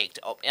my baked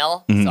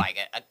oatmeal, so I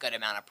get a good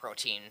amount of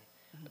protein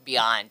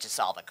beyond just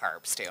all the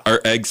carbs too. Are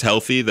eggs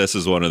healthy? This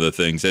is one of the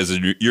things.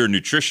 You're a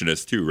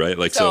nutritionist too,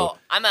 right? So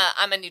I'm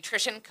a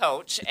nutrition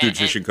coach.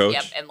 Coach.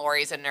 Yep, and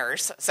Lori's a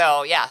nurse.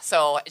 So yeah,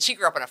 so she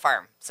grew up on a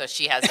farm, so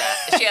she has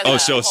a.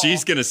 So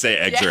she's gonna say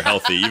eggs are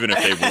healthy, even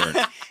if they weren't.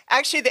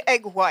 Actually, the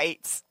egg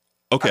whites.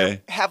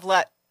 Have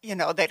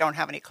they don't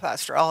have any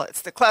cholesterol.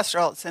 It's the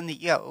cholesterol that's in the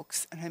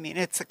yolks, and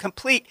it's a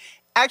complete.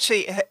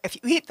 Actually, if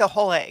you eat the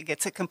whole egg,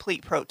 it's a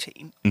complete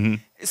protein. Mm-hmm.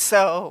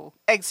 So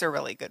eggs are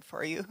really good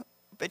for you.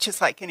 But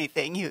just like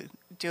anything, you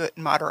do it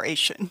in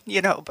moderation,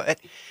 But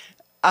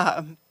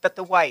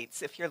the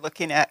whites, if you're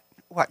looking at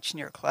watching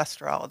your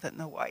cholesterol, then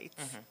the whites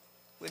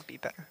would be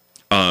better.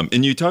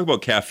 And you talk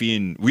about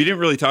caffeine. We didn't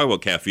really talk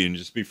about caffeine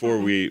just before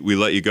we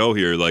let you go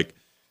here. Like,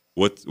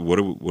 what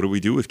do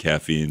we do with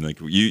caffeine? Like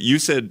you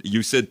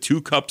said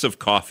 2 cups of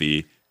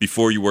coffee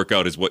before you work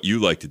out is what you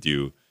like to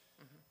do.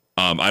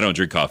 I don't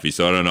drink coffee,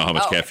 so I don't know how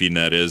much caffeine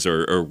that is,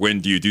 or when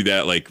do you do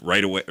that? Like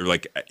right away, or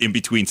like in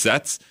between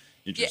sets?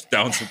 You just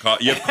down some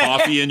coffee. You have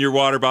coffee in your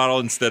water bottle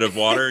instead of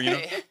water,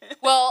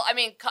 Well,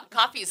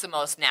 coffee is the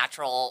most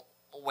natural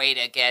way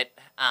to get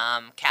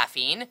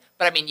caffeine.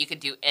 But, you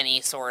could do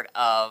any sort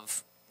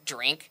of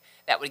drink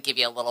that would give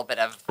you a little bit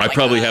of... I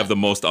probably have the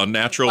most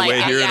unnatural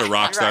way here to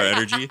Rockstar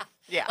Energy.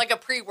 Yeah. Like a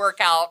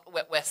pre-workout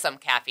with some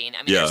caffeine.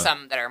 There's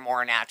some that are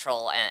more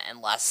natural and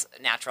less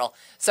natural.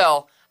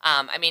 So,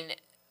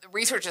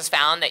 research has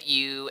found that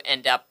you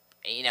end up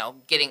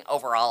getting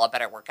overall a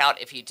better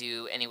workout if you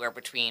do anywhere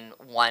between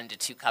 1 to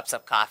 2 cups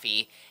of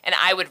coffee. And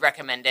I would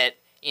recommend it,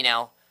 an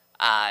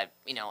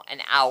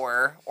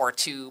hour or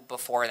 2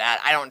 before that.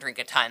 I don't drink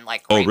a ton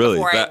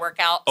before I work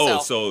out.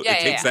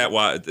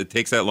 It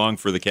takes that long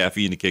for the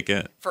caffeine to kick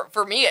in.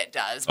 For me, it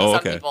does.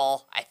 But some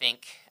people, I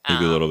think,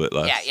 maybe a little bit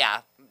less.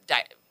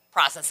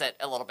 Process it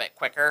a little bit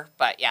quicker.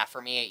 But yeah,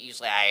 for me,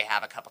 usually I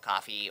have a cup of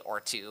coffee or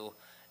 2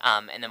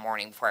 in the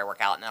morning before I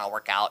work out, and then I'll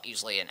work out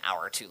usually an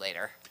hour or 2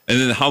 later. And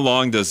then how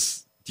long do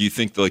you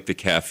think the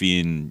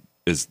caffeine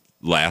is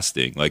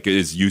lasting? Like, it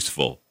is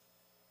useful?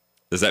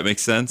 Does that make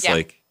sense?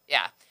 Yeah.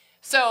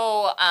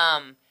 So,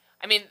 I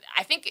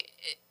think,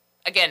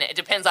 again, it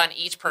depends on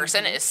each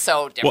person. It's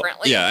so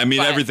differently.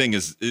 Everything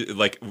is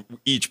like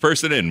each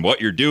person and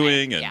what you're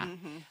doing. And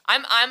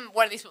I'm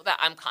one of these people that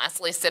I'm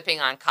constantly sipping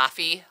on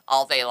coffee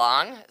all day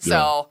long.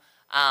 So,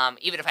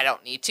 even if I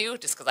don't need to,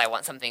 just because I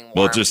want something warm.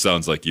 Well, it just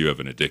sounds like you have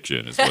an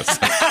addiction is what's,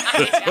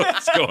 that's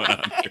what's going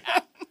on here.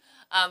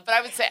 But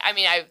I would say,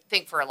 I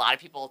think for a lot of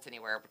people, it's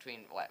anywhere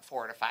between,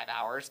 4 to 5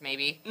 hours,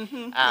 maybe.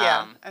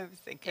 Yeah, I was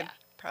thinking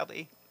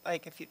probably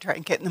like if you try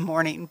and get in the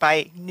morning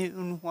by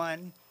noon,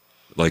 1.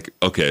 Like,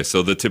 okay,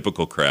 so the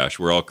typical crash,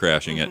 we're all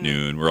crashing at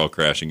noon, we're all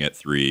crashing at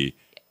 3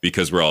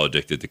 because we're all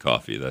addicted to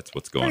coffee. That's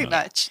what's going on. Pretty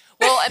much.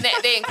 Well, and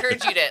they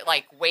encourage you to,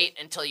 wait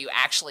until you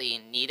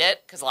actually need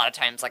it, because a lot of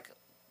times,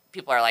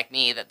 people are like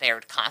me, that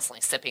they're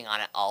constantly sipping on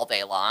it all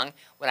day long,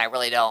 when I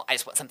really don't. I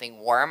just want something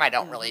warm. I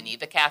don't really need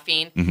the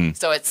caffeine.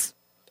 So it's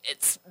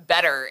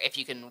better if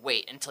you can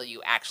wait until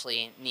you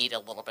actually need a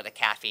little bit of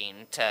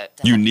caffeine to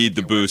you need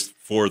the boost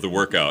for the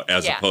workout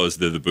as opposed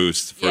to the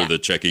boost for the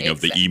checking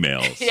of the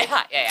emails.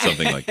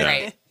 Something like that.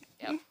 Right.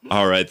 Yep.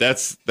 All right.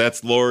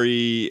 That's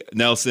Lori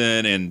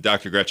Nelson and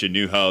Dr. Gretchen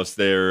Newhouse.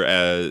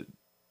 They're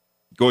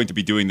going to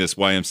be doing this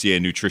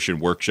YMCA nutrition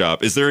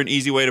workshop. Is there an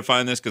easy way to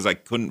find this? Because I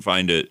couldn't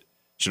find it.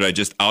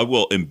 I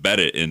will embed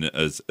it in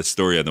a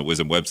story on the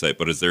WISM website,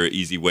 but is there an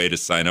easy way to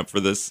sign up for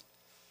this?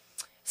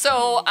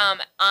 So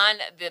on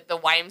the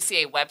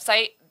YMCA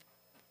website,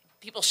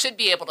 people should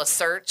be able to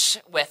search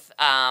with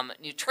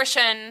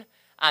nutrition.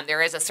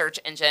 There is a search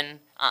engine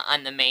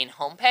on the main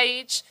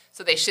homepage,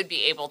 so they should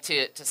be able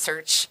to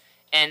search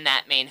in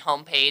that main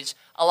homepage.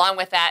 Along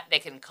with that, they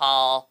can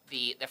call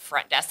the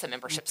front desk, the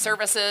membership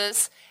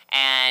services,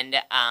 and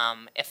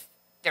if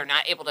they're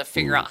not able to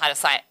figure out how to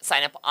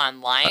sign up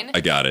online.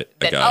 I got it.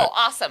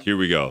 Awesome. Here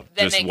we go.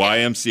 Then just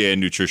YMCA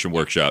nutrition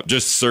workshop.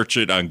 Just search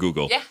it on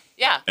Google.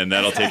 Yeah. And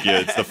that'll take you.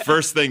 It's the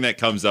first thing that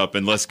comes up,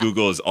 unless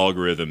Google has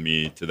algorithm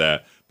me to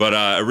that. But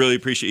I really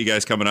appreciate you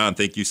guys coming on.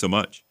 Thank you so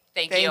much.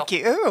 Thank you. Thank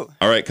you.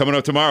 All right, coming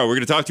up tomorrow, we're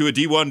going to talk to a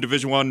D1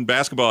 Division I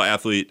basketball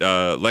athlete,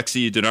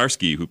 Lexi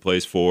Donarski, who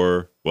plays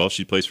for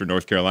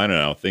North Carolina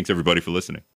now. Thanks, everybody, for listening.